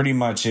 So pretty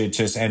much it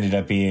just ended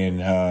up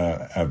being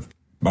a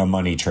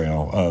money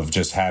trail of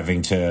just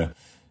having to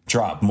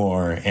drop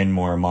more and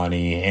more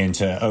money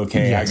into,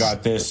 I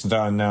got this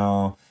done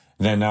now.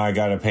 Then now I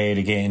got to pay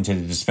to get into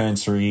the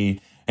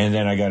dispensary. And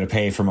then I got to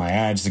pay for my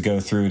ads to go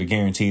through to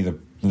guarantee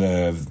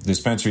the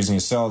dispensary's going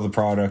to sell the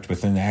product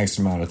within the X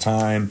amount of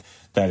time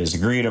that is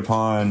agreed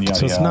upon.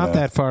 So it's not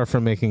that far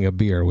from making a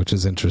beer, which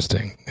is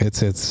interesting.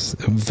 It's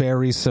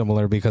very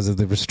similar because of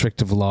the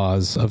restrictive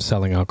laws of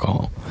selling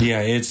alcohol. Yeah,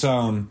 it's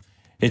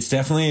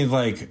definitely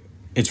like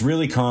it's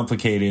really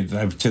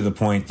complicated to the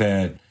point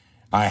that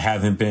I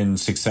haven't been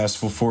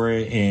successful for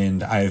it,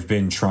 and I've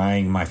been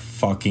trying my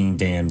fucking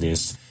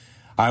damnedest.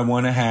 I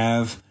want to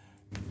have.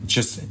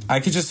 I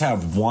could just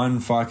have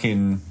one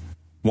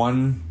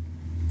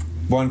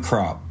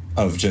crop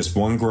of just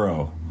one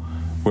grow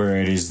where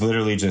it is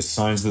literally just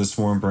Signs of the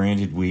Swarm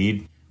branded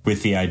weed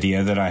with the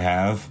idea that I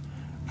have.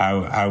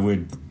 I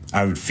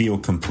would feel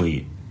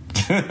complete.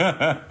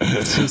 I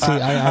wish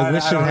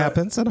it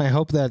happens, and I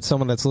hope that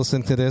someone that's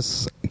listening to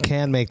this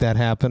can make that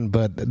happen.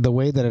 But the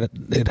way that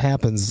it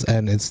happens,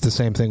 and it's the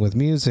same thing with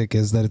music,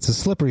 is that it's a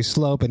slippery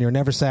slope, and you're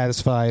never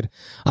satisfied.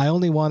 I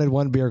only wanted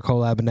one beer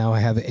collab, and now I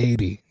have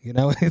 80. You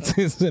know,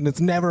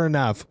 it's never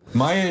enough.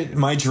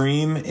 My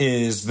dream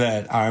is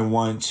that I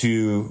want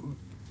to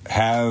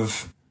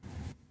have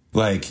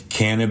like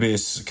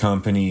cannabis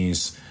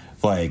companies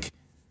like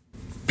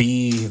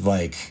be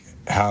like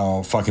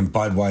how fucking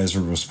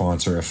Budweiser will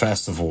sponsor a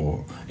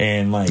festival,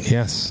 and like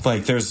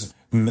like there's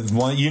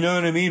one, you know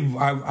what I mean?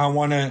 I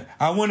want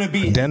to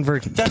be Denver,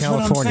 that's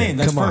California. What I'm saying.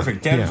 That's Come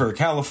perfect. On. Denver,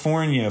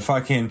 California,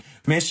 fucking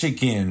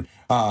Michigan,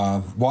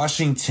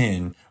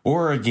 Washington,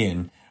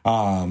 Oregon,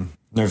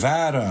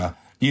 Nevada.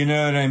 You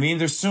know what I mean?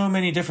 There's so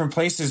many different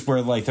places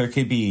where like there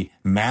could be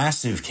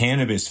massive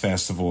cannabis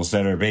festivals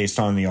that are based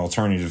on the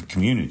alternative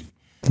community.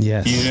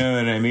 Yes. You know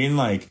what I mean?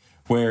 Like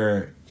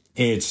where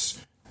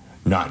it's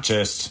not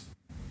just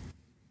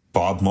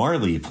Bob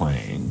Marley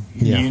playing,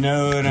 you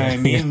know what I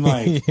mean?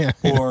 Like,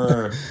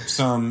 or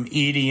some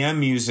EDM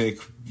music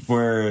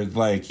where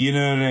like, you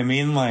know what I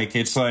mean? Like,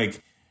 it's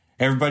like,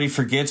 everybody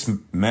forgets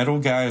metal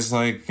guys,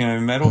 like, you know,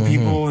 metal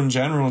people in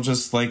general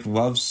just like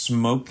love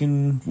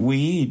smoking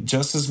weed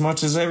just as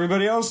much as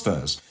everybody else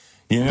does.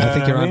 You know, I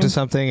think you're onto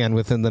something, and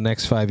within the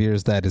next 5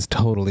 years, that is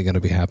totally going to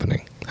be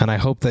happening. And I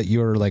hope that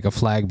you're like a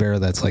flag bearer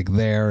that's like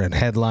there and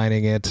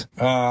headlining it.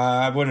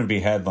 I wouldn't be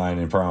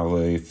headlining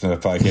probably if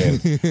I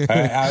could.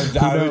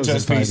 I would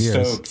just be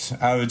stoked.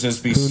 I would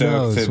just be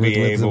stoked to be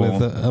able.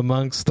 With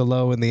amongst the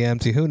low and the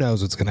empty, who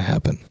knows what's going to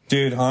happen?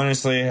 Dude,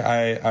 honestly,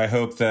 I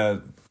hope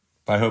the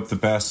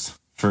best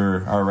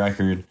for our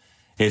record.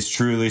 It's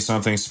truly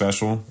something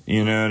special.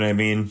 You know what I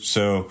mean?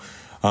 So.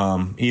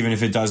 Even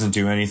if it doesn't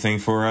do anything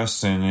for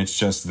us and it's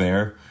just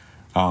there,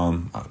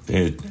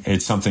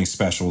 it's something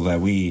special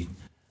that we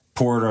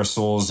poured our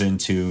souls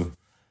into,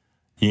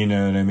 you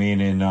know what I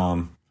mean?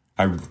 And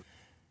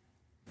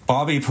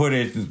Bobby put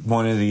it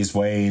one of these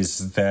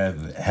ways that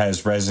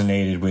has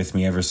resonated with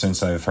me ever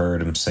since I've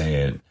heard him say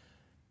it.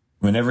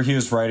 Whenever he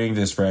was writing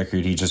this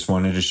record, he just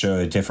wanted to show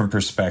a different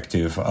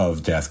perspective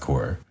of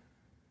deathcore.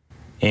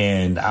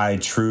 And I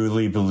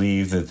truly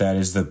believe that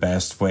is the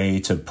best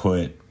way to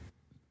put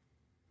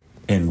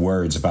in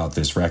words about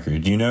this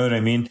record. You know what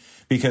I mean?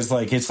 Because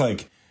like it's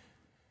like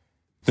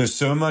there's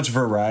so much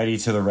variety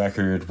to the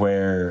record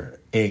where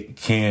it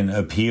can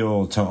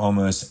appeal to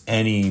almost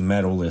any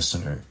metal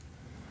listener.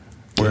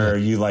 Where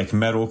you like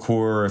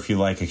metalcore, if you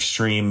like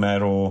extreme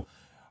metal,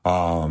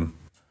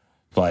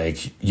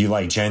 like you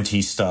like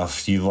genty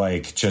stuff, you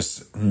like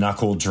just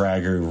knuckle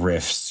dragger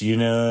riffs, you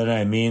know what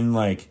I mean?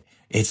 Like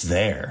it's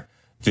there.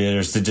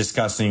 There's the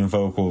disgusting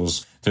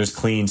vocals, there's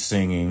clean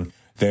singing,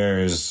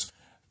 there's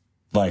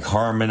like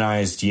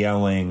harmonized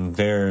yelling.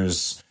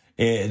 There's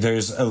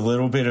a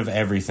little bit of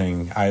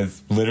everything. I've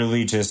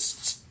literally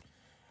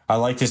I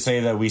like to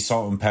say that we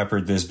salt and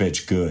peppered this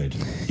bitch good.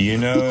 You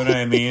know what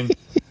I mean?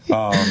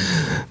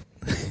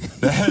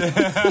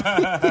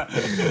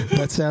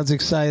 That sounds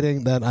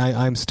exciting. That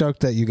I'm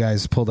stoked that you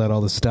guys pulled out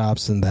all the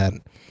stops and that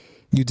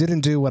you didn't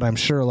do what I'm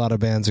sure a lot of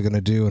bands are going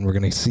to do, and we're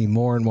going to see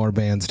more and more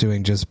bands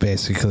doing, just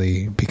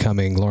basically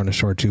becoming Lorna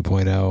Shore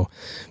 2.0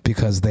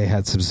 because they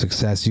had some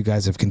success. You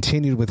guys have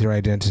continued with your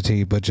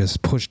identity, but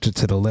just pushed it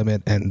to the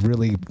limit and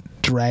really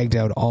dragged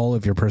out all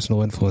of your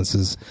personal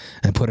influences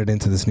and put it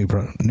into this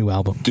new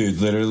album. Dude,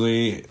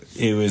 literally,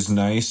 it was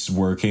nice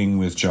working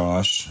with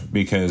Josh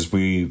because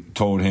we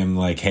told him,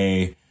 like,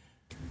 hey,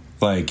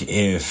 like,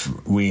 if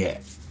we,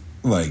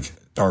 like,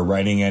 are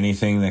writing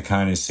anything that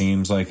kind of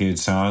seems like it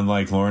sounds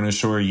like Lorna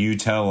Shore, you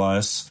tell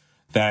us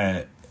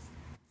that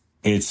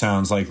it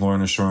sounds like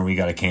Lorna Shore and we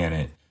got to can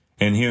it.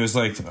 And he was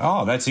like,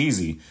 oh, that's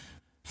easy.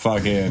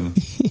 Fucking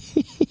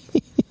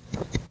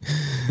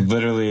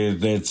literally,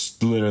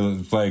 that's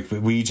literally like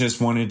we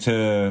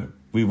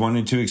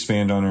wanted to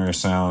expand on our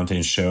sound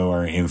and show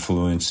our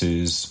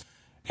influences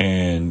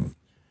and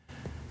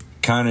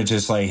kind of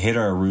just like hit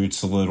our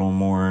roots a little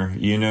more.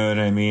 You know what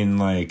I mean?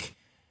 Like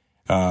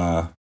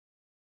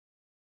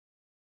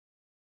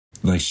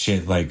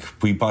shit, like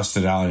we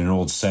busted out an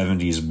old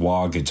 70s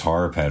wah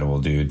guitar pedal,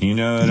 dude. You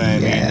know what I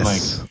mean?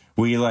 Like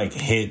we like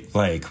hit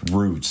like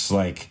roots,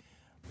 like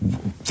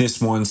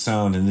this one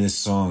sound in this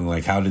song.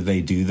 Like how did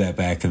they do that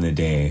back in the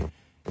day?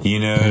 You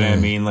know what I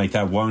mean? Like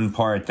that one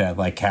part that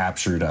like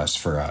captured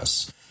us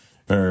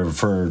or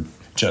for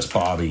just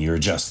Bobby or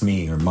just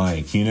me or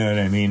Mike. You know what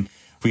I mean?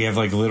 We have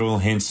like little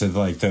hints of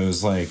like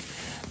those like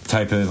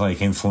type of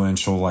like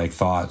influential like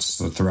thoughts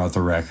throughout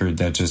the record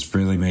that just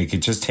really make it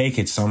just take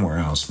it somewhere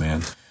else,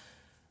 man.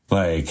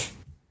 Like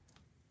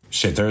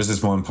shit, there's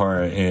this one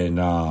part in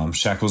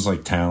Shackles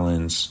Like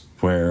Talons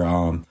where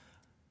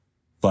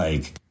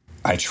like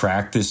I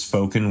tracked this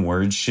spoken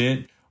word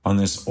shit on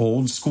this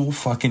old school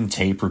fucking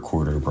tape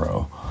recorder,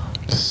 bro.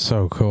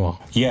 So cool.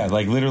 Yeah,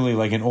 like literally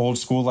like an old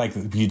school like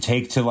you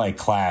take to like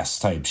class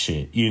type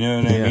shit, you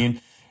know what I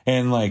mean?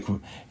 And like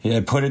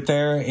I put it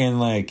there and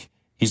like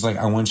he's like,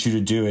 I want you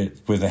to do it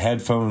with the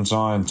headphones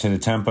on to the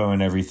tempo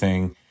and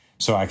everything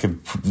so I could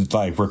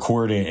like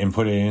record it and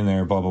put it in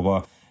there, blah, blah,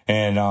 blah.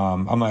 And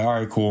I'm like, all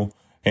right, cool.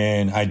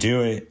 And I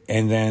do it.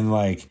 And then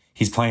like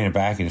he's playing it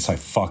back and it's like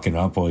fucking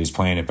up while he's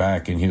playing it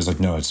back. And he was like,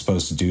 no, it's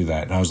supposed to do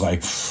that. And I was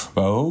like,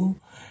 oh.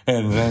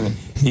 And then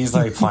he's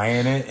like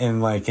playing it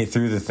and like it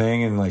through the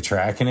thing and like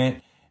tracking it.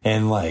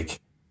 And like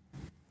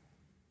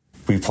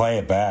we play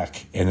it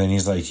back and then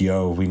he's like,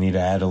 yo, we need to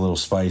add a little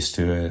spice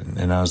to it.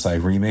 And I was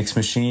like, remix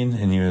machine?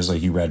 And he was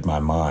like, you read my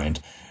mind.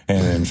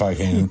 And then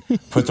fucking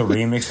put the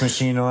remix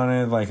machine on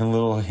it, like in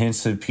little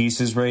hints of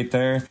pieces right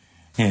there.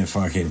 And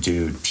fucking,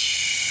 dude,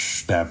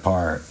 that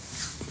part.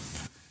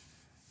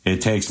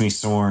 It takes me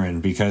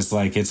soaring because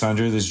like it's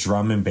under this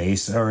drum and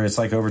bass, or it's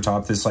like over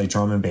top this like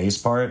drum and bass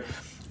part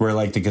where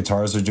like the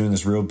guitars are doing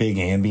this real big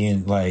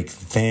ambient like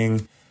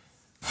thing.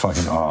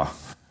 Fucking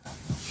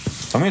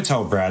I'm going to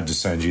tell Brad to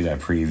send you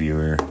that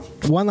previewer.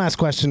 One last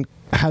question,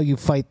 how you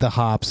fight the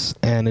hops,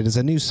 and it is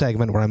a new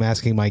segment where I'm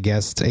asking my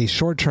guests a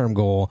short-term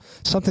goal,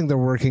 something they're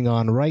working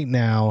on right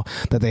now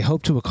that they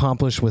hope to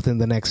accomplish within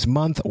the next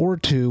month or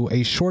two,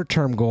 a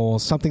short-term goal,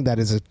 something that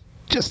is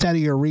just out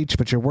of your reach,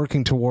 but you're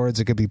working towards.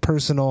 It could be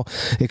personal,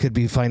 it could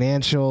be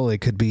financial,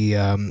 it could be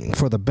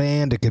for the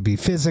band, it could be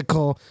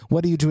physical.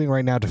 What are you doing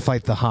right now to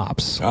fight the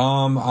hops?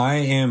 I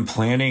am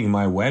planning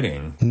my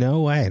wedding.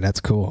 No way,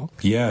 that's cool.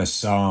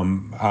 Yes,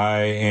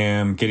 I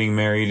am getting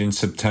married in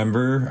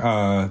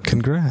September.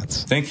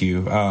 Congrats. Thank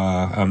you.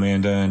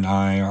 Amanda and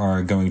I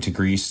are going to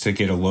Greece to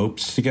get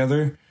eloped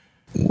together.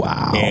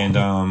 Wow.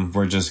 And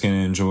we're just going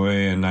to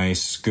enjoy a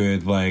nice,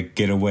 good, like,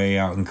 getaway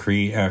out in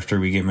Crete after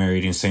we get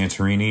married in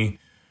Santorini.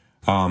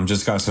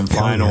 Just got some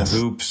final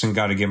hoops and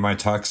got to get my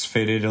tux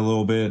fitted a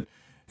little bit.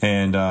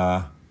 And,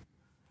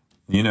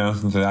 you know,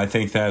 I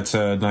think that's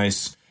a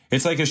nice...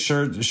 It's like a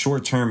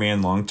short-term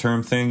and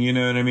long-term thing, you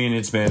know what I mean?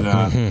 It's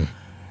been...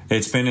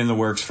 It's been in the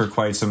works for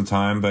quite some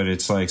time, but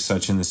it's like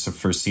such in the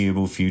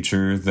foreseeable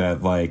future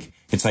that like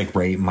it's like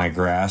right in my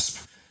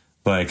grasp.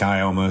 Like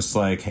I almost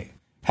like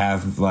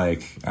have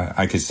like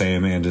I could say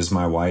Amanda's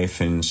my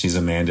wife and she's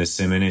Amanda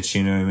Simonich.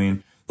 You know what I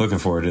mean? Looking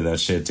forward to that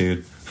shit,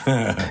 dude.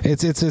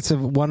 It's a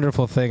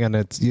wonderful thing, and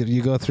it's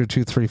you go through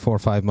 2, 3, 4,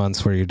 5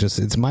 months where you're just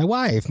it's my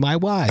wife. It's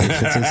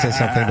just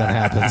something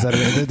that happens.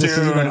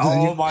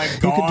 Oh my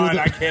god!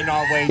 I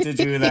cannot wait to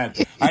do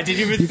that. I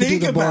didn't even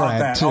think about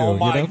that. Too, oh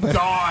my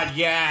god!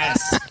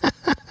 Yes.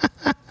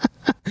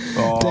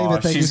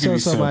 David, thank you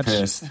so much.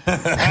 Pissed.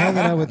 Hanging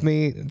out with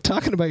me,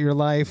 talking about your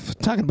life,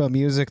 talking about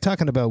music,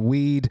 talking about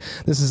weed.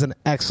 This is an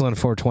excellent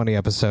 420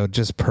 episode.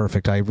 Just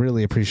perfect. I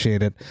really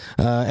appreciate it.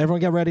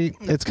 Everyone get ready.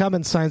 It's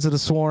coming. Signs of the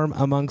Swarm,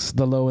 Amongst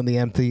the Low and the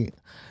Empty.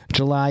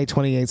 July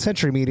 28th,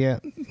 Century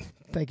Media.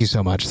 Thank you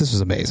so much. This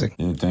was amazing.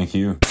 Yeah, thank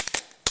you.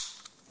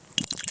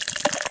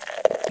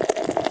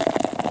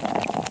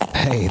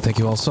 Hey, thank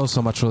you all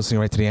so much for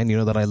listening right to the end. You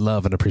know that I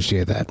love and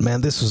appreciate that.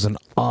 Man, this was an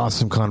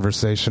awesome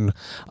conversation.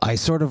 I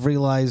sort of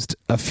realized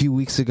a few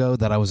weeks ago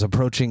that I was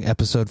approaching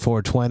episode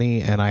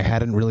 420, and I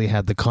hadn't really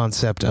had the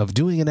concept of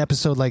doing an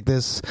episode like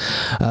this.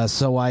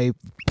 So I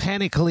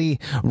panically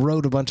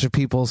wrote a bunch of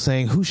people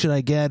saying, who should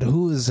I get?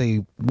 Who is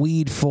a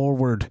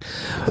weed-forward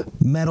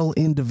metal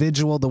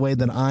individual the way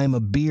that I'm a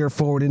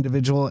beer-forward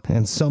individual?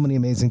 And so many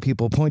amazing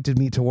people pointed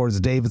me towards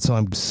David, so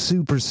I'm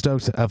super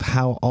stoked of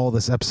how all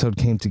this episode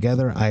came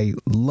together. I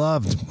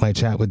loved my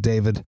chat with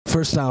David.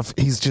 First off,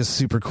 he's just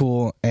super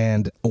cool,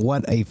 and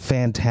what a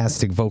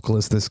fantastic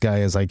vocalist this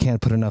guy is. I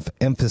can't put enough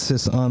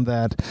emphasis on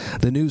that.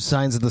 The new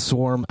Signs of the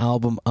Swarm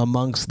album,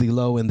 Amongst the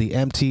Low and the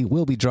Empty,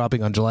 will be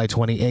dropping on July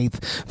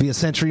 28th via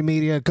Century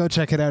Media. Go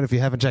check it out. If you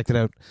haven't checked it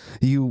out,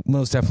 you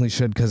most definitely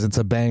should, because it's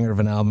a banger of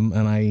an album,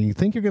 and I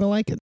think you're going to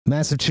like it.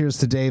 Massive cheers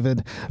to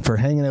David for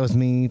hanging out with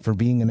me, for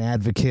being an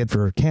advocate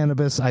for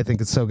cannabis. I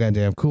think it's so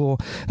goddamn cool.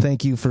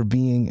 Thank you for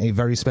being a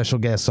very special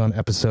guest on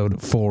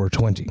episode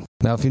 420.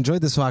 Now, if you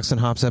enjoyed this Vox and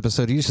Hops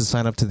episode, you should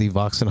sign up to the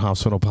Vox and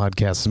Hops Metal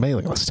Podcast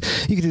mailing list.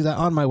 You can do that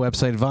on my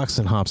website,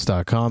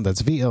 voxandhops.com.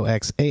 That's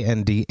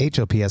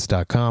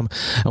VOXANDHOPS.com.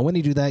 And when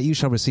you do that, you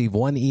shall receive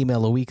one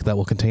email a week that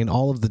will contain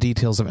all of the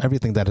details of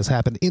everything that has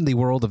happened in the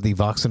world of the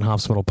Vox and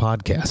Hops Metal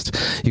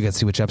Podcast. You get to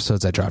see which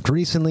episodes I dropped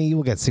recently. You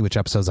will get to see which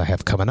episodes I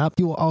have coming up.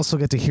 You will also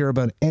get to hear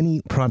about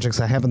any projects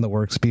I have in the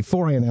works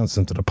before I announce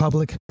them to the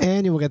public.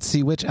 And you will get to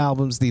see which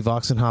albums the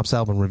Vox and Hops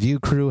album review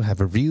crew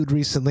have reviewed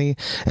recently,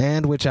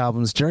 and which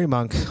albums Jerry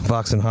Monk,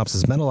 Vox and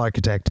Hops' metal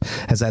architect,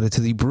 has added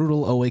to the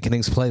Brutal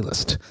Awakenings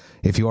playlist.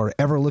 If you are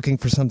ever looking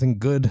for something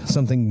good,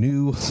 something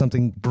new,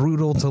 something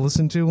brutal to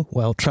listen to,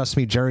 well, trust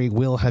me, Jerry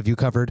will have you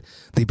covered.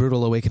 The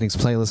Brutal Awakenings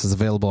playlist is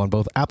available on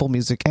both Apple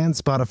Music and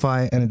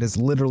Spotify, and it is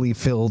literally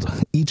filled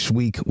each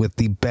week with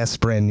the best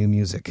brand new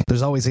music.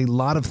 There's always a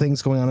lot of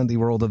things going on in the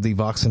world of the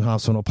Vox and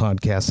Hops Metal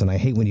podcast, and I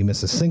hate when you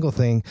miss a single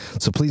thing,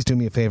 so please do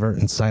me a favor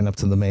and sign up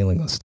to the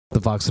mailing list. The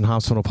Vox and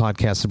Hops Metal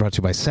podcast is brought to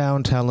you by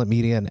Sound Talent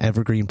Media and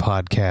Evergreen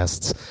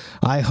Podcasts.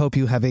 I hope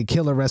you have a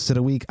killer rest of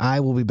the week. I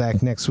will be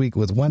back next week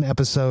with one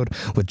episode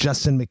with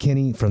Justin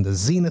McKinney from the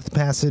Zenith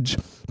Passage.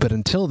 But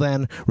until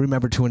then,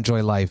 remember to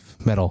enjoy life,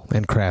 metal,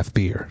 and craft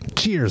beer.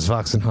 Cheers,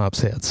 Vox and Hops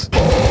heads.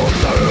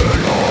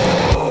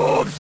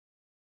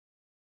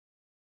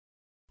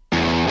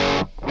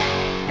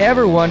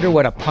 Ever wonder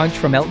what a punch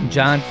from Elton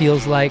John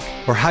feels like?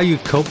 Or how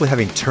you'd cope with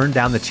having turned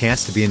down the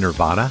chance to be in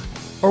Nirvana?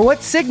 Or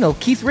what signal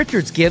Keith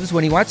Richards gives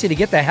when he wants you to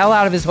get the hell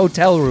out of his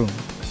hotel room?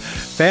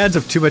 Fans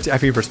of Too Much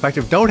Effing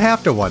Perspective don't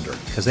have to wonder,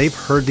 because they've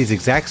heard these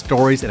exact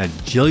stories and a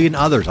jillion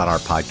others on our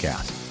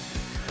podcast.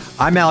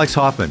 I'm Alex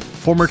Hoffman,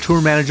 former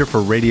tour manager for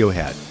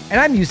Radiohead.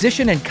 And I'm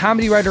musician and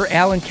comedy writer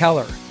Alan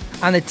Keller.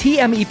 On the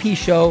TMEP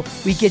show,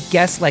 we get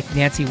guests like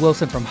Nancy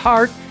Wilson from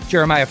Heart,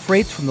 Jeremiah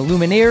Freites from the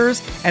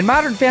Lumineers, and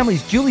Modern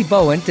Family's Julie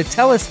Bowen to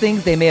tell us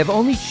things they may have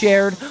only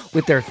shared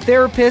with their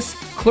therapist,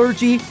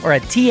 clergy, or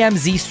a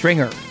TMZ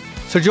stringer.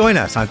 So join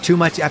us on Too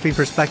Much Effing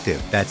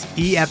Perspective. That's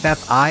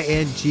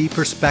EFFING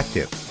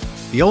Perspective.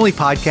 The only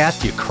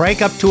podcast you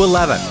crank up to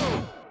 11.